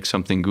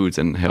something good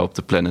and help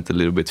the planet a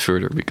little bit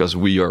further, because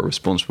we are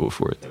responsible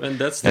for it. And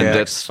that's the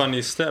next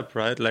funny step,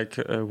 right? Like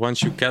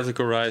once you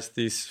categorize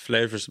these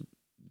flavors,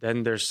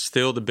 then there's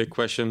still the big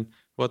question: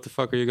 what the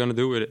fuck are you going to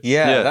do with it?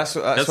 Yeah, that's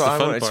what I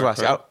wanted to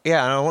ask. Right? And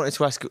I wanted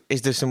to ask,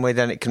 is there some way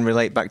then it can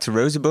relate back to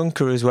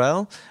Rosebunker as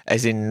well?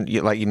 As in,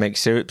 like you make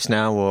syrups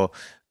now, or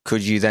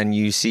could you then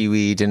use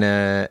seaweed in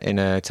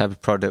a type of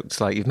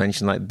product like you've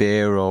mentioned, like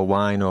beer or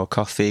wine or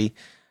coffee?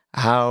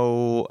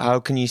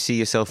 How can you see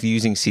yourself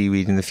using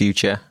seaweed in the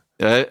future?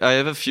 I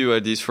have a few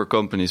ideas for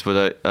companies,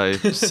 but I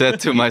said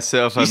to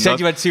myself,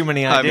 you had too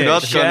many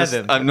ideas.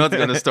 I'm not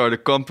going to start a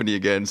company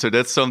again. So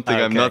that's something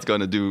I'm not going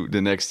to do the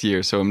next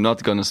year. So I'm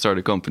not going to start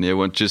a company. I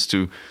want just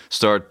to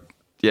start.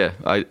 Yeah,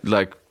 I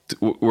like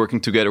working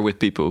together with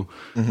people,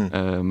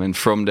 and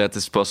from that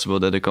it's possible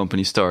that a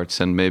company starts,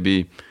 and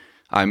maybe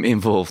I'm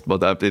involved,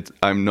 but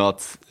I'm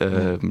not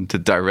the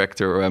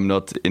director, or I'm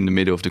not in the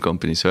middle of the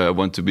company. So I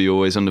want to be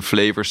always on the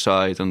flavor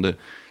side, on the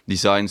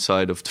design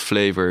side of the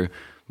flavor,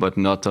 but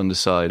not on the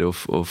side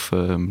of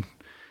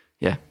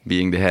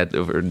being the head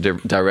or the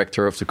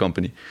director of the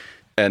company.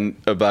 And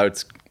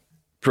about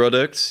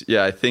products,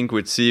 I think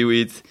with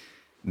seaweed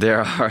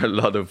there are a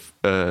lot of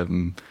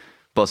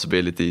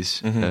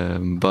possibilities,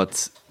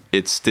 but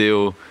it's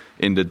still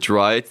in the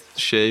dried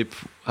shape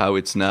how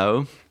it's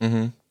now.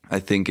 I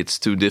think it's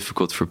too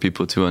difficult for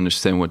people to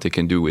understand what they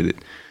can do with it.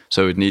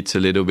 So it needs a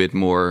little bit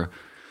more,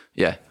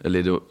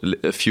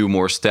 a few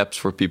more steps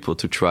for people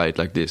to try it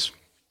like this.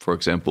 For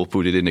example,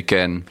 put it in a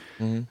can,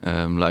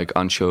 like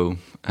ancho,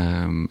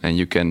 and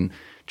you can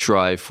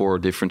try 4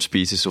 different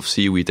species of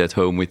seaweed at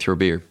home with your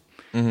beer.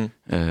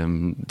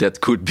 That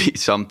could be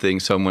something.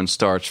 Someone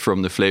starts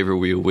from the flavor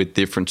wheel with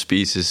different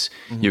species.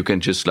 You can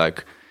just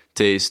like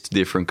taste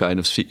different kind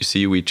of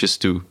seaweed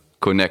just to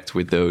connect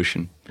with the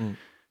ocean.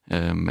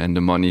 And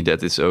the money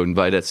that is owned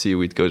by that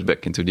seaweed goes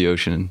back into the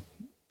ocean and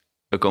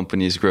a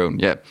company is grown.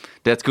 Yeah,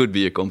 that could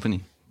be a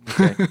company.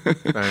 Okay,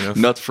 fair enough.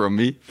 Not from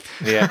me.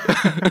 Yeah.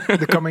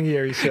 The coming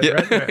year, you said,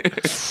 right?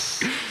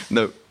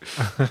 No.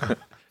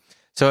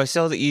 So I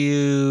saw that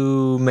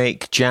you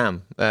make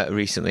jam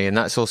recently, and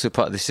that's also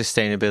part of the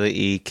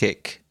sustainability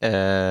kick.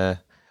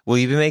 Will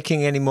you be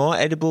making any more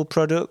edible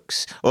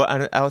products? Or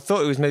I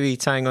thought it was maybe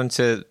tying on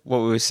to what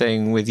we were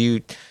saying with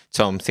you,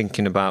 Tom,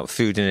 thinking about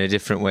food in a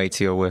different way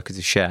to your work as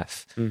a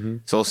chef.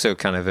 It's also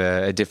kind of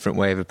a different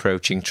way of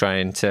approaching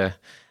trying to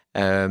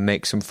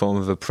make some form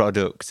of a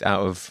product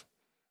out of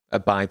a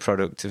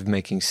byproduct of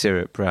making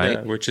syrup, right?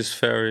 Yeah, which is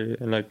very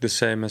like the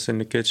same as in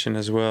the kitchen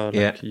as well.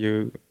 Like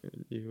you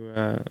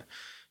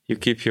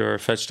keep your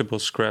vegetable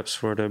scraps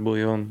for the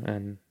bouillon,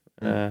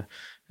 and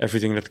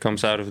everything that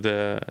comes out of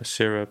the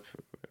syrup,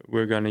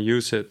 we're going to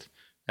use it.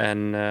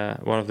 And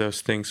one of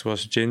those things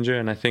was ginger,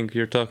 and I think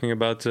you're talking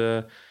about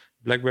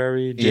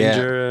blackberry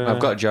ginger. Yeah,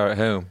 I've got a jar at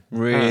home.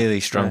 Really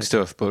strong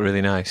stuff, but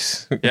really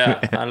nice.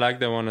 Yeah, I like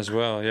that one as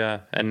well.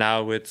 Yeah, and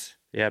now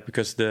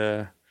because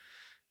the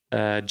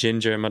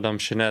ginger Madame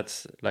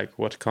Jeanette, like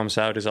what comes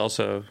out is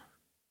also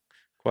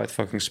quite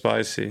fucking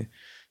spicy.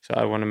 So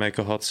I want to make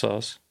a hot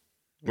sauce.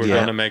 We're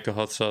gonna make a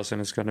hot sauce,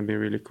 and it's gonna be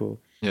really cool.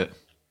 Yeah,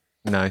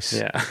 nice.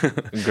 Yeah,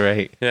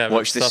 great. Yeah,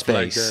 watch this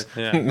space.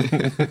 Like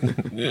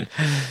yeah.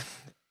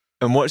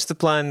 And what's the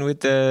plan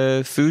with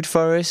the food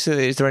forest?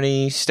 Is there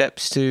any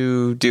steps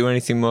to do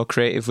anything more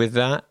creative with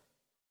that?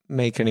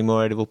 Make any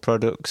more edible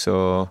products,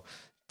 or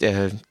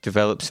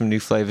develop some new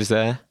flavors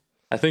there?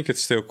 I think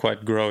it's still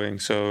quite growing,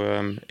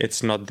 so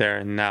it's not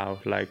there now,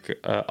 like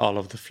all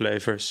of the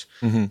flavors.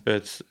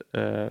 But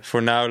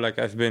for now, like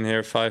I've been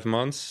here 6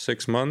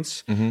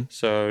 months.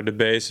 So the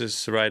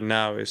basis right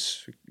now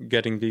is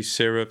getting these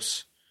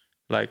syrups,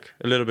 like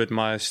a little bit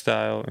my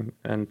style,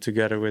 and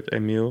together with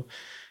Emile.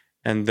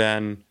 And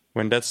then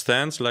when that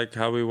stands like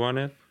how we want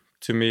it,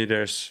 to me,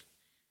 there's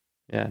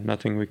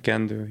nothing we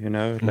can do, you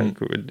know?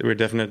 Like we're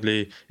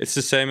definitely, it's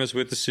the same as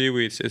with the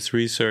seaweeds. It's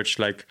research,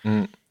 like...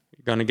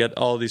 Gonna get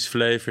all these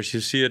flavors.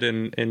 You see it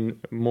in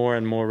more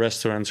and more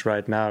restaurants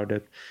right now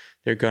that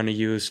they're gonna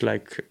use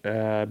like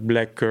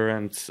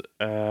blackcurrant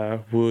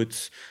wood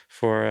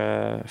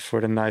for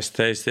the nice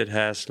taste it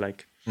has,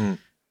 like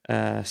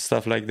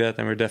stuff like that.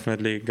 And we're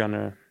definitely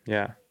gonna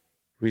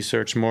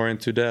research more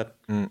into that.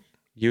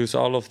 Use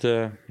all of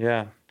the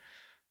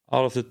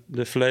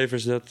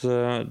flavors that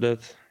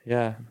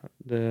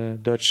the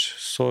Dutch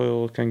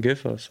soil can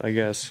give us, I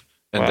guess.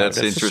 And that's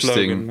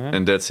interesting.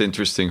 And that's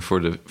interesting for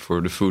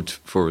the food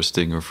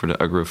foresting or for the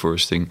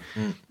agroforesting,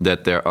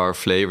 that there are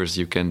flavors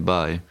you can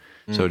buy.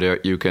 So there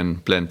you can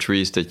plant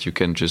trees that you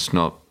can just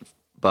not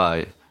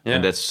buy,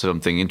 and that's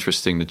something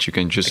interesting that you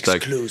can just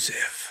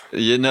exclusive.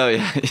 You know,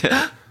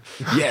 yeah.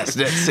 Yes,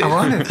 that's it. I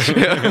want it.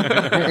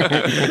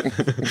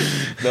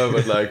 No,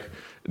 but like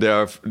there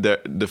are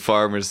the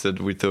farmers that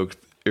we talked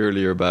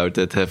earlier about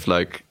that have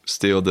like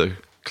still the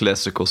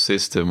classical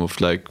system of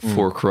like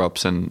 4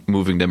 crops and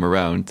moving them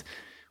around.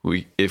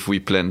 If we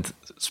plant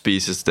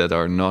species that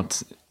are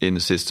not in the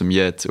system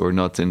yet, or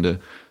not in the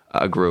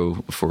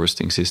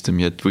agroforesting system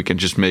yet, we can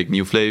just make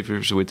new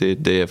flavors with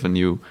it. They have a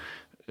new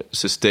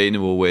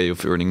sustainable way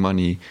of earning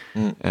money,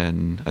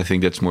 and I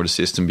think that's more the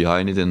system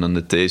behind it. And on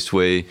the taste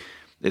way,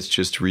 it's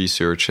just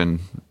research and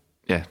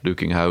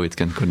looking how it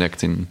can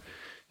connect in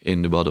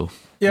the bottle.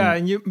 Yeah,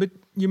 and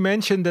you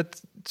mentioned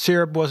that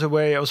syrup was a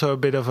way, also a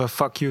bit of a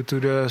fuck you to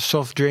the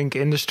soft drink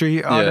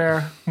industry. Are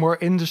there more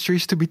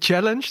industries to be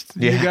challenged?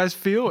 Do you guys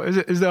feel?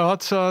 Is the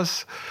hot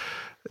sauce?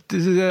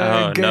 Is it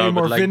a game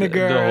or like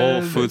vinegar? The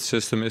whole food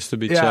system is to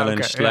be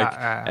challenged. Okay. Like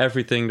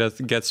everything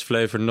that gets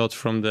flavor not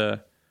from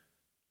the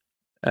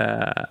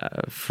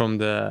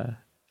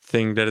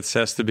thing that it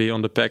says to be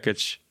on the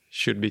package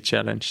should be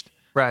challenged.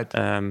 Right.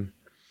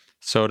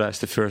 Soda is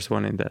the first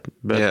one in that,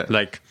 but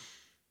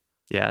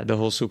the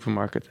whole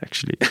supermarket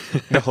actually.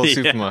 The whole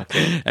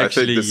supermarket.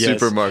 Actually, I think the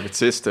supermarket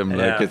system,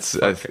 like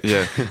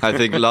I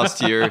think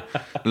last year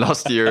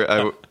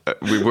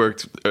we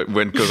worked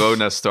when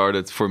Corona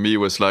started. For me,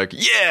 was like,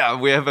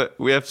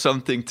 we have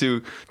something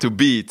to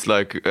beat.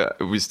 Like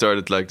we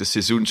started like the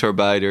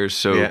seizoensarbeiders,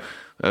 so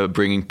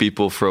bringing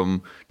people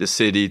from the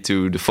city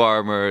to the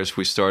farmers.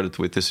 We started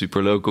with the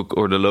super local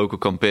or the local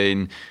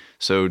campaign,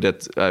 so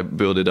that I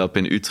built it up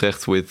in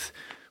Utrecht with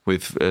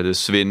the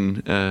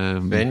Swin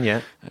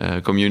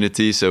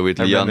community. So with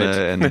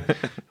Lianne and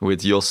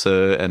with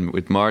Josse and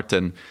with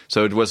Martin.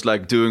 So it was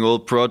like doing all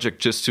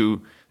project just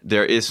to.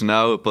 There is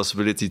now a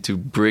possibility to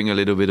bring a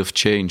little bit of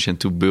change and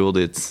to build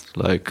it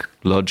like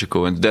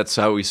logical. And that's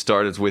how we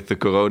started with the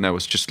Corona. It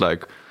was just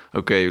like,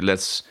 okay,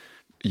 let's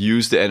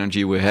use the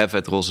energy we have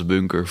at Roze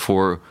Bunker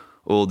for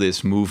all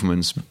these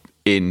movements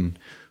in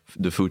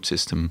the food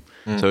system.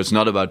 So it's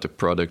not about the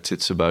product,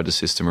 it's about the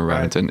system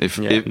around. Right. And if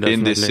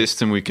in this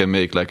system we can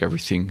make like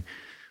everything,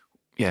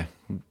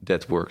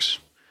 that works.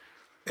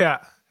 Yeah.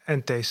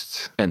 And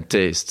tastes.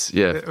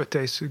 Yeah. It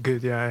tastes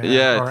good,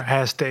 or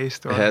has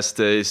taste. Or has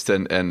taste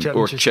and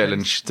or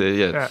challenged,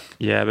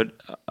 Yeah, but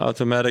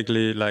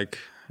automatically, like,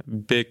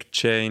 big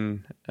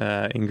chain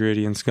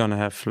ingredients gonna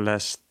have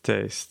less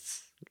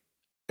taste.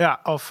 Yeah,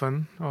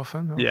 often.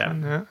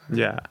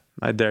 Yeah,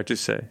 I dare to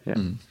say,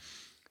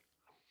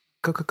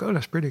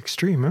 Coca-Cola's pretty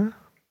extreme, huh?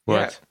 What?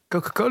 Yeah.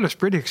 Coca-Cola's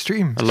pretty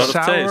extreme. A lot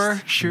sour, of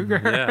taste. Sugar.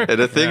 Yeah. And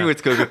the thing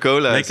with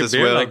Coca-Cola is as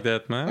well, like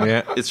that, man.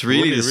 Yeah. It's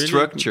really the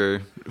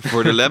structure.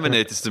 For the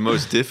lemonade, is the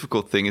most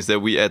difficult thing is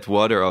that we add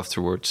water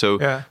afterwards. So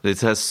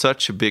it has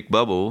such a big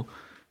bubble.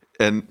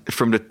 And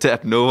from the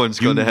tap, no one's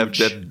going to have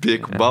that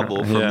big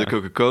bubble from the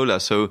Coca-Cola.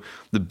 So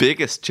the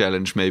biggest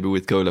challenge maybe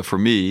with cola for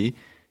me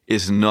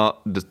is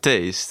not the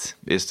taste,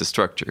 is the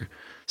structure.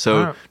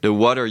 So the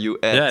water you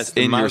add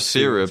in your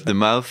syrup, the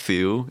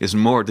mouthfeel is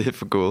more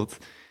difficult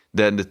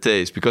than the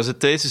taste, because the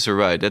taste is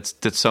alright.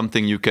 That's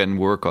something you can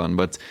work on,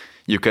 but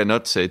you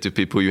cannot say to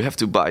people you have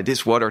to buy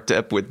this water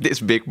tap with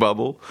this big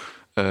bubble.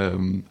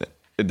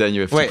 Then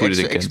you have to put it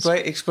against.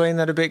 Explain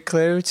that a bit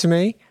clearer to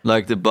me.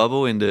 Like the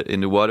bubble in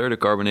the water, the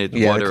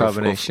carbonated water. The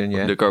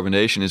carbonation, the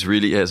carbonation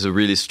has a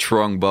really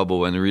strong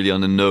bubble, and really on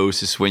the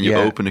nose is when you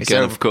open a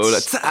can of cola.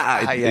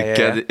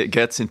 It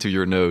gets into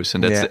your nose,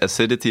 and that's the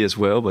acidity as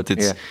well. But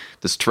it's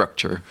the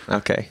structure.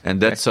 Okay, and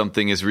that's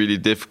something is really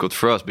difficult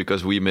for us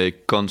because we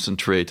make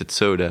concentrated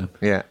soda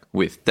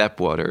with tap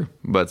water,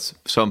 but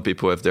some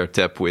people have their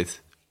tap with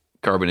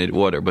carbonated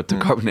water, but the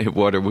carbonated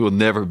water will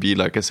never be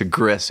like as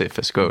aggressive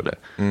as cola.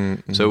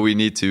 So we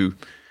need to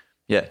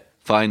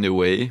find a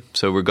way.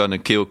 So we're gonna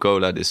kill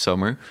cola this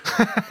summer,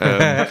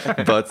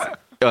 but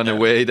on a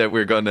way that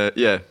we're gonna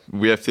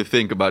we have to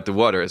think about the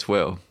water as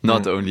well,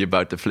 not only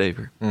about the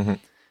flavor.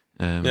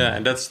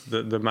 And that's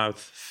the mouth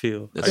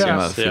feel. That's the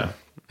mouth feel.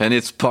 And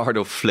it's part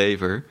of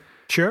flavor.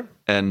 Sure.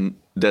 And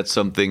that's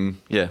something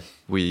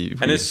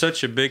and it's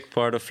such a big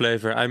part of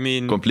flavor. I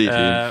mean,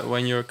 completely.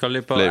 When your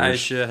Calippo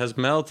ijsje has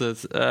melted,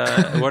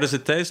 what does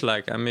it taste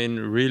like? I mean,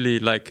 really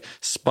like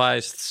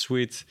spiced,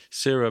 sweet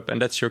syrup,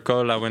 and that's your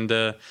cola when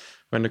the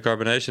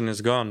carbonation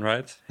is gone,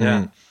 right?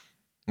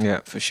 Yeah,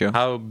 for sure.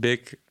 How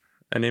big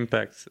an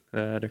impact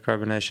the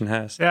carbonation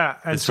has. Yeah,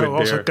 and so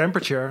also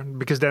temperature,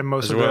 because then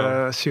most of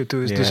the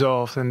CO2 is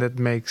dissolved, and that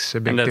makes a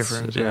big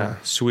difference.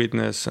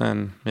 Sweetness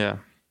and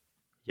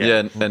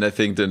and I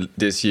think that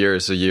this year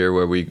is a year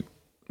where we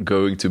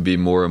going to be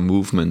more a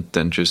movement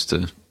than just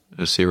a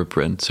syrup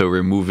brand. So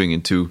we're moving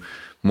into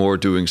more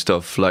doing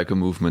stuff like a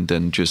movement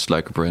than just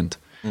like a brand.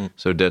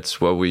 So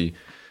that's what we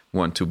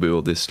want to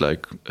build, is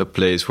like a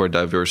place where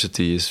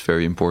diversity is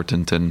very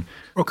important. And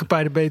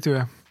Occupy the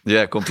Betuwe.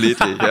 Yeah,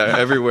 completely.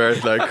 Everywhere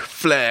it's like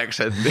flags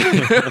and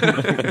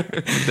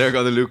they're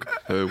gonna look,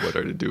 what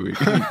are they doing?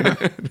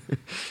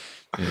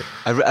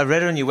 I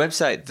read on your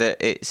website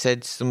that it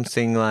said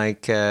something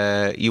like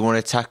you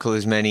want to tackle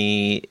as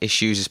many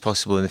issues as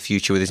possible in the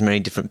future with as many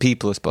different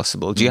people as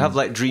possible. Do you have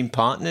like dream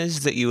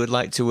partners that you would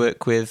like to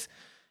work with?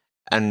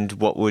 And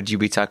what would you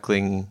be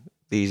tackling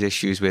these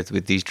issues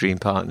with these dream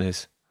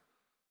partners?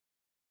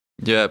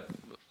 Yeah,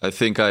 I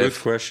think good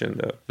question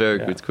though. Very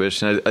good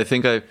question. I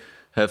think I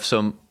have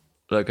some,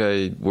 like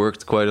I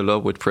worked quite a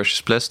lot with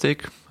Precious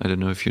Plastic. I don't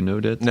know if you know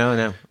that.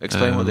 No.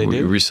 Explain what they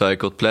do.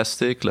 Recycled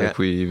plastic.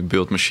 We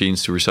build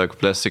machines to recycle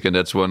plastic, and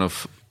that's one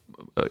of,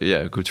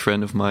 a good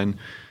friend of mine.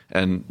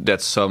 And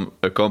that's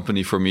a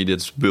company for me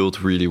that's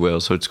built really well.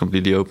 So it's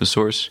completely open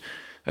source.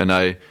 And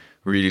I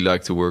really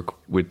like to work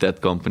with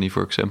that company,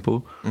 for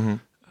example.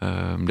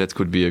 That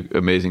could be an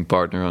amazing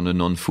partner on the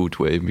non-food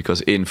way,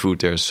 because in food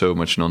there's so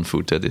much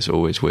non-food that is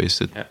always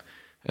wasted.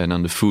 And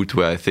on the food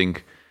way, I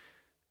think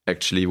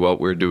actually what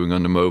we're doing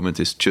on the moment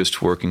is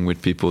just working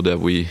with people that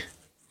we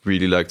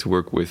really like to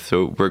work with.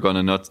 So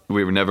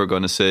we're never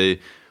gonna say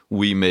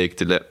we make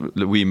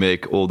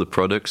all the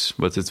products,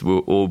 but it will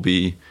all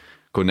be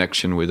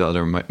connection with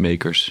other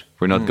makers.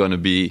 We're not gonna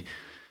be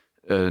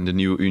the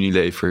new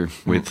Unilever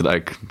with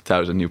like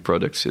 1,000 new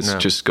products. It's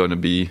just going to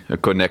be a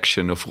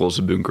connection of Roze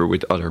Bunker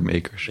with other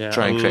makers.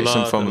 Try and create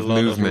some form of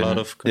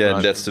movement.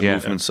 That's the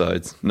movement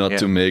side. Not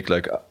to make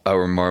like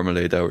our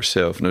marmalade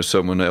ourselves. No,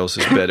 someone else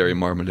is better in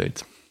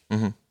marmalade.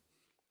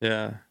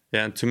 Yeah.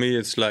 And to me,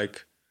 it's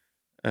like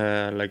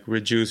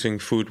reducing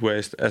food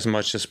waste as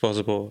much as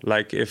possible.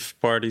 Like if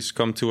parties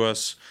come to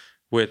us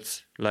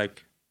with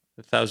like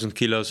 1,000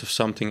 kilos of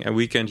something and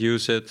we can't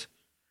use it,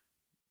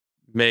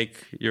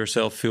 make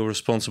yourself feel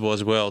responsible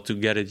as well to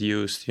get it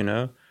used, you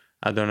know?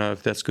 I don't know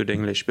if that's good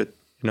English, but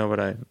you know what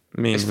I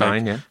mean. It's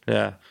fine, yeah.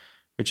 Yeah.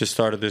 We just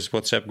started this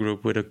WhatsApp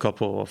group with a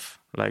couple of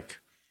like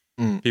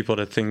people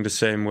that think the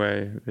same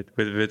way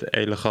with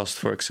Elegast,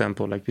 for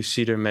example, like the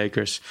cider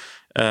makers.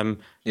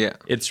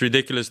 It's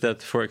ridiculous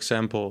that, for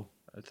example,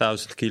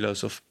 1,000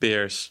 kilos of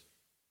beers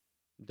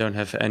don't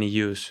have any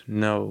use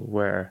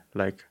nowhere.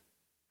 Like,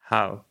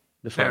 how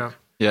the fuck?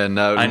 Yeah,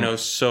 now I know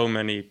so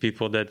many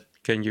people that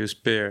can use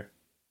beer.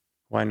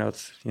 Why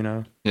not, you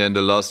know? Yeah, in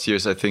the last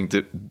years, I think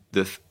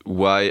the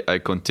why I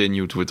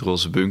continued with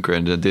Roze Bunker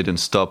and I didn't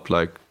stop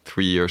like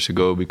 3 years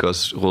ago,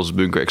 because Roze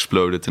Bunker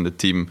exploded and the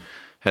team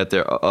had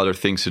their other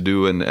things to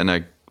do, and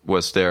I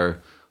was there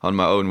on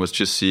my own, was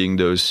just seeing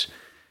those,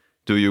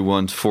 do you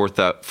want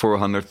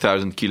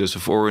 400,000 kilos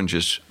of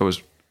oranges? I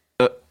was,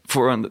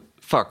 400...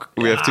 Fuck,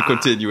 we have to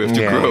continue, we have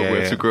to grow, we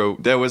have to grow.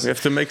 We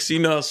have to make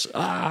Sinas.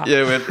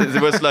 Yeah,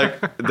 it was like,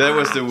 that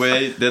was the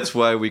way, that's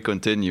why we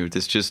continued.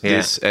 It's just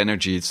this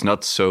energy, it's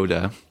not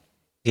soda.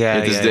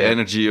 It is the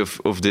energy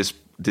of this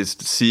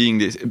seeing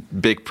these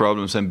big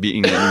problems and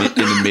being in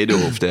the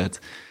middle of that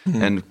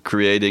and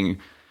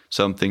creating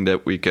something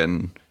that we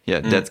can,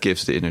 that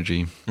gives the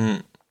energy.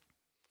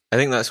 I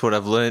think that's what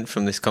I've learned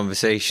from this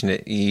conversation.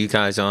 You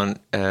guys aren't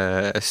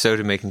a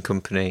soda making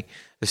company.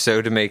 The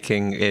soda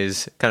making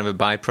is kind of a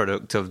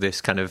byproduct of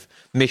this kind of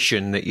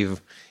mission that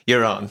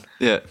you're on.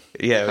 Yeah,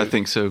 I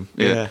think so.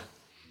 Yeah.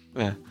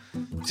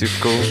 Super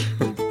cool.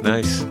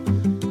 Nice.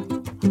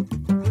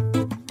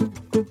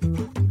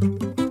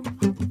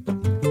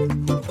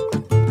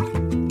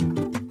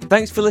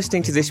 Thanks for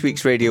listening to this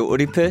week's Radio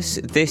Oedipus.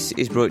 This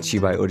is brought to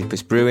you by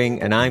Oedipus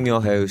Brewing, and I'm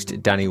your host,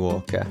 Danny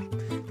Walker.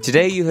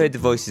 Today you heard the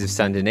voices of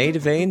Sander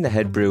Nederveen, the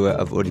head brewer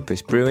of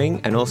Oedipus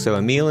Brewing, and also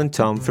Emil and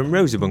Tom from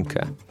Roze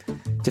Bunker.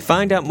 To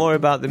find out more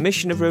about the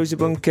mission of Roze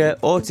Bunker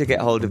or to get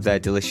hold of their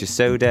delicious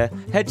soda,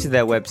 head to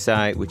their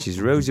website, which is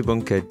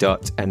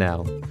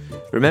rozebunker.nl.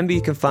 Remember,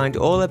 you can find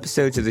all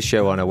episodes of the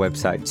show on our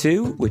website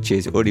too, which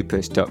is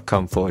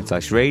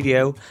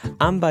oedipus.com/radio,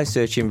 and by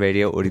searching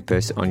Radio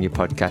Oedipus on your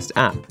podcast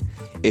app.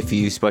 If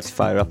you use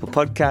Spotify or Apple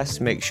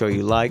Podcasts, make sure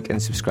you like and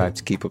subscribe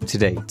to keep up to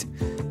date.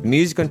 The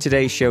music on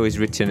today's show is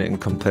written and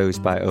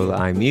composed by Ola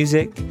I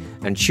Music,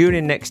 and tune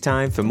in next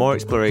time for more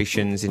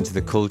explorations into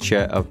the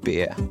culture of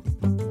beer.